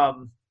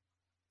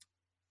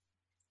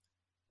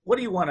 What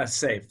do you want to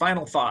say?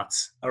 Final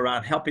thoughts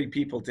around helping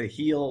people to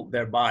heal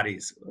their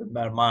bodies,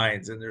 their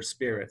minds, and their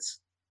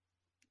spirits.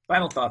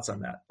 Final thoughts on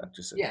that,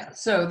 Dr. Sue. Yeah,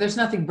 so there's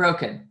nothing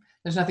broken.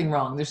 There's nothing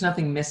wrong. There's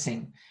nothing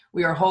missing.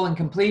 We are whole and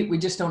complete. We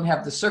just don't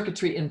have the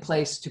circuitry in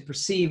place to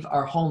perceive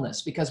our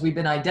wholeness because we've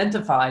been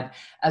identified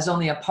as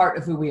only a part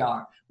of who we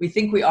are. We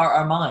think we are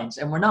our minds,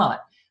 and we're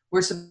not.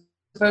 We're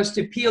supposed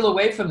to peel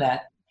away from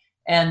that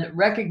and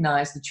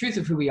recognize the truth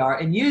of who we are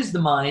and use the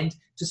mind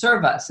to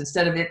serve us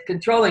instead of it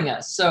controlling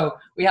us. So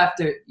we have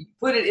to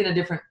put it in a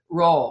different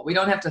role. We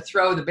don't have to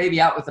throw the baby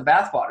out with the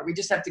bathwater. We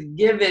just have to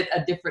give it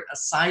a different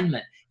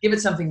assignment, give it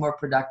something more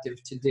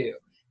productive to do.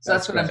 So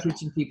that's what I'm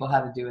teaching people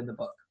how to do in the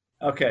book.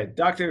 Okay,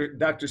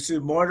 Dr.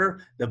 Sue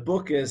Morter, the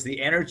book is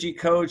The Energy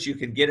Coach. You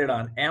can get it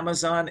on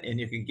Amazon and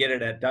you can get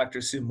it at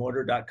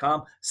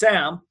drsuemorter.com.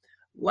 Sam,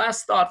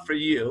 last thought for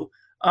you.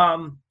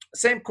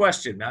 Same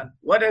question, man.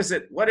 What is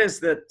it? What is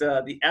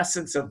the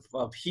essence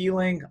of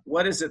healing?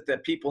 What is it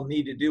that people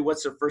need to do?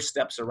 What's the first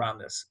steps around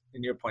this,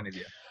 in your point of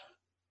view?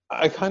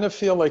 I kind of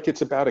feel like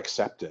it's about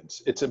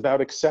acceptance. It's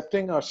about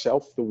accepting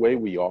ourselves the way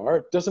we are.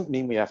 It doesn't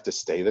mean we have to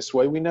stay this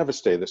way. We never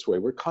stay this way.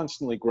 We're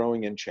constantly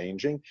growing and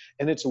changing.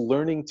 And it's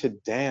learning to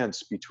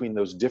dance between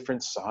those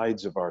different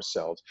sides of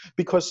ourselves.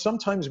 Because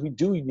sometimes we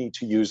do need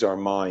to use our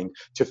mind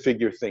to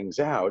figure things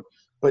out,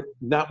 but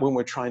not when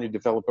we're trying to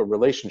develop a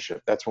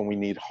relationship. That's when we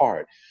need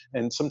heart.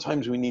 And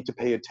sometimes we need to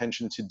pay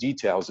attention to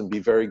details and be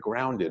very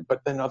grounded. But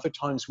then other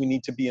times we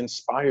need to be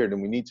inspired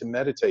and we need to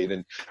meditate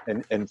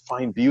and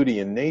find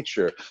beauty in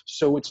nature.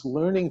 So it's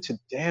learning to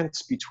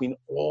dance between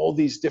all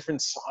these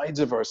different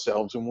sides of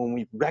ourselves. And when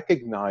we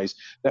recognize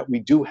that we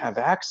do have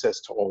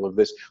access to all of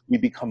this, we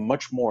become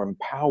much more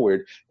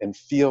empowered and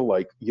feel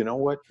like, you know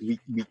what, we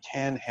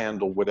can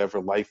handle whatever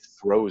life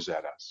throws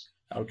at us.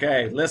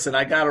 Okay, listen,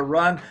 I got to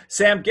run.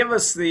 Sam, give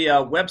us the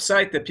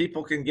website that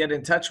people can get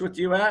in touch with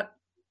you at.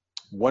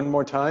 One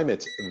more time,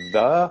 it's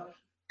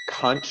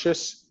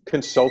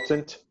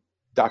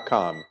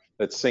theconsciousconsultant.com.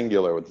 That's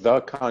singular,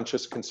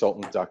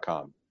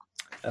 theconsciousconsultant.com.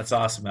 That's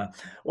awesome, man.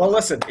 Well,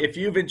 listen, if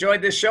you've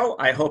enjoyed this show,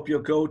 I hope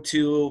you'll go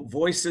to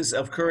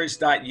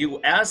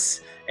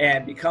voicesofcourage.us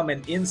and become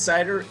an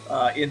insider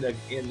in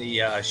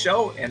the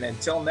show. And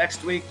until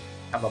next week,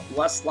 have a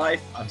blessed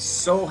life. I'm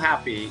so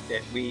happy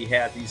that we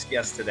had these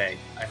guests today.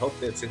 I hope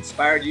that's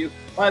inspired you.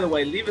 By the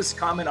way, leave us a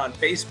comment on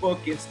Facebook,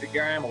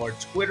 Instagram, or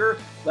Twitter.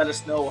 Let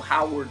us know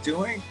how we're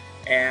doing.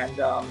 And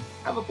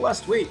have a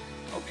blessed week.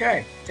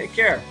 Okay, take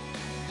care.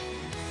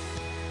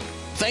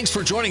 Thanks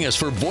for joining us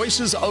for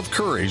Voices of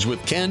Courage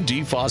with Ken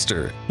D.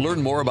 Foster.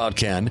 Learn more about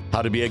Ken,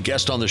 how to be a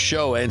guest on the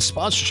show, and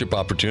sponsorship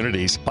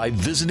opportunities by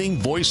visiting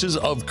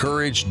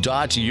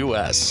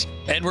voicesofcourage.us.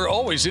 And we're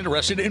always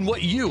interested in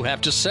what you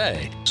have to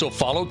say. So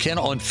follow Ken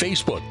on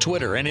Facebook,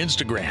 Twitter, and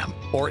Instagram,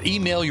 or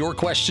email your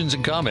questions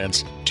and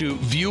comments to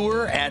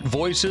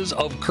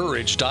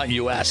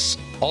viewer@voicesofcourage.us.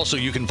 Also,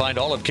 you can find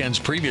all of Ken's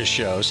previous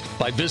shows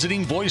by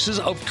visiting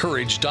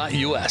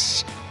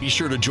voicesofcourage.us. Be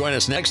sure to join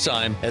us next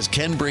time as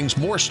Ken brings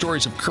more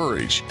stories of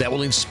courage that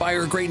will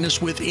inspire greatness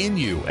within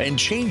you and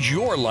change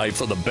your life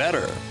for the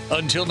better.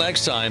 Until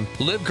next time,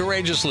 live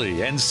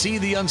courageously and see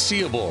the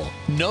unseeable,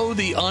 know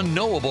the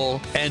unknowable,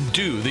 and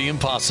do the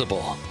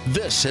impossible.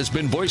 This has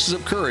been Voices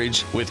of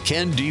Courage with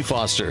Ken D.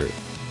 Foster.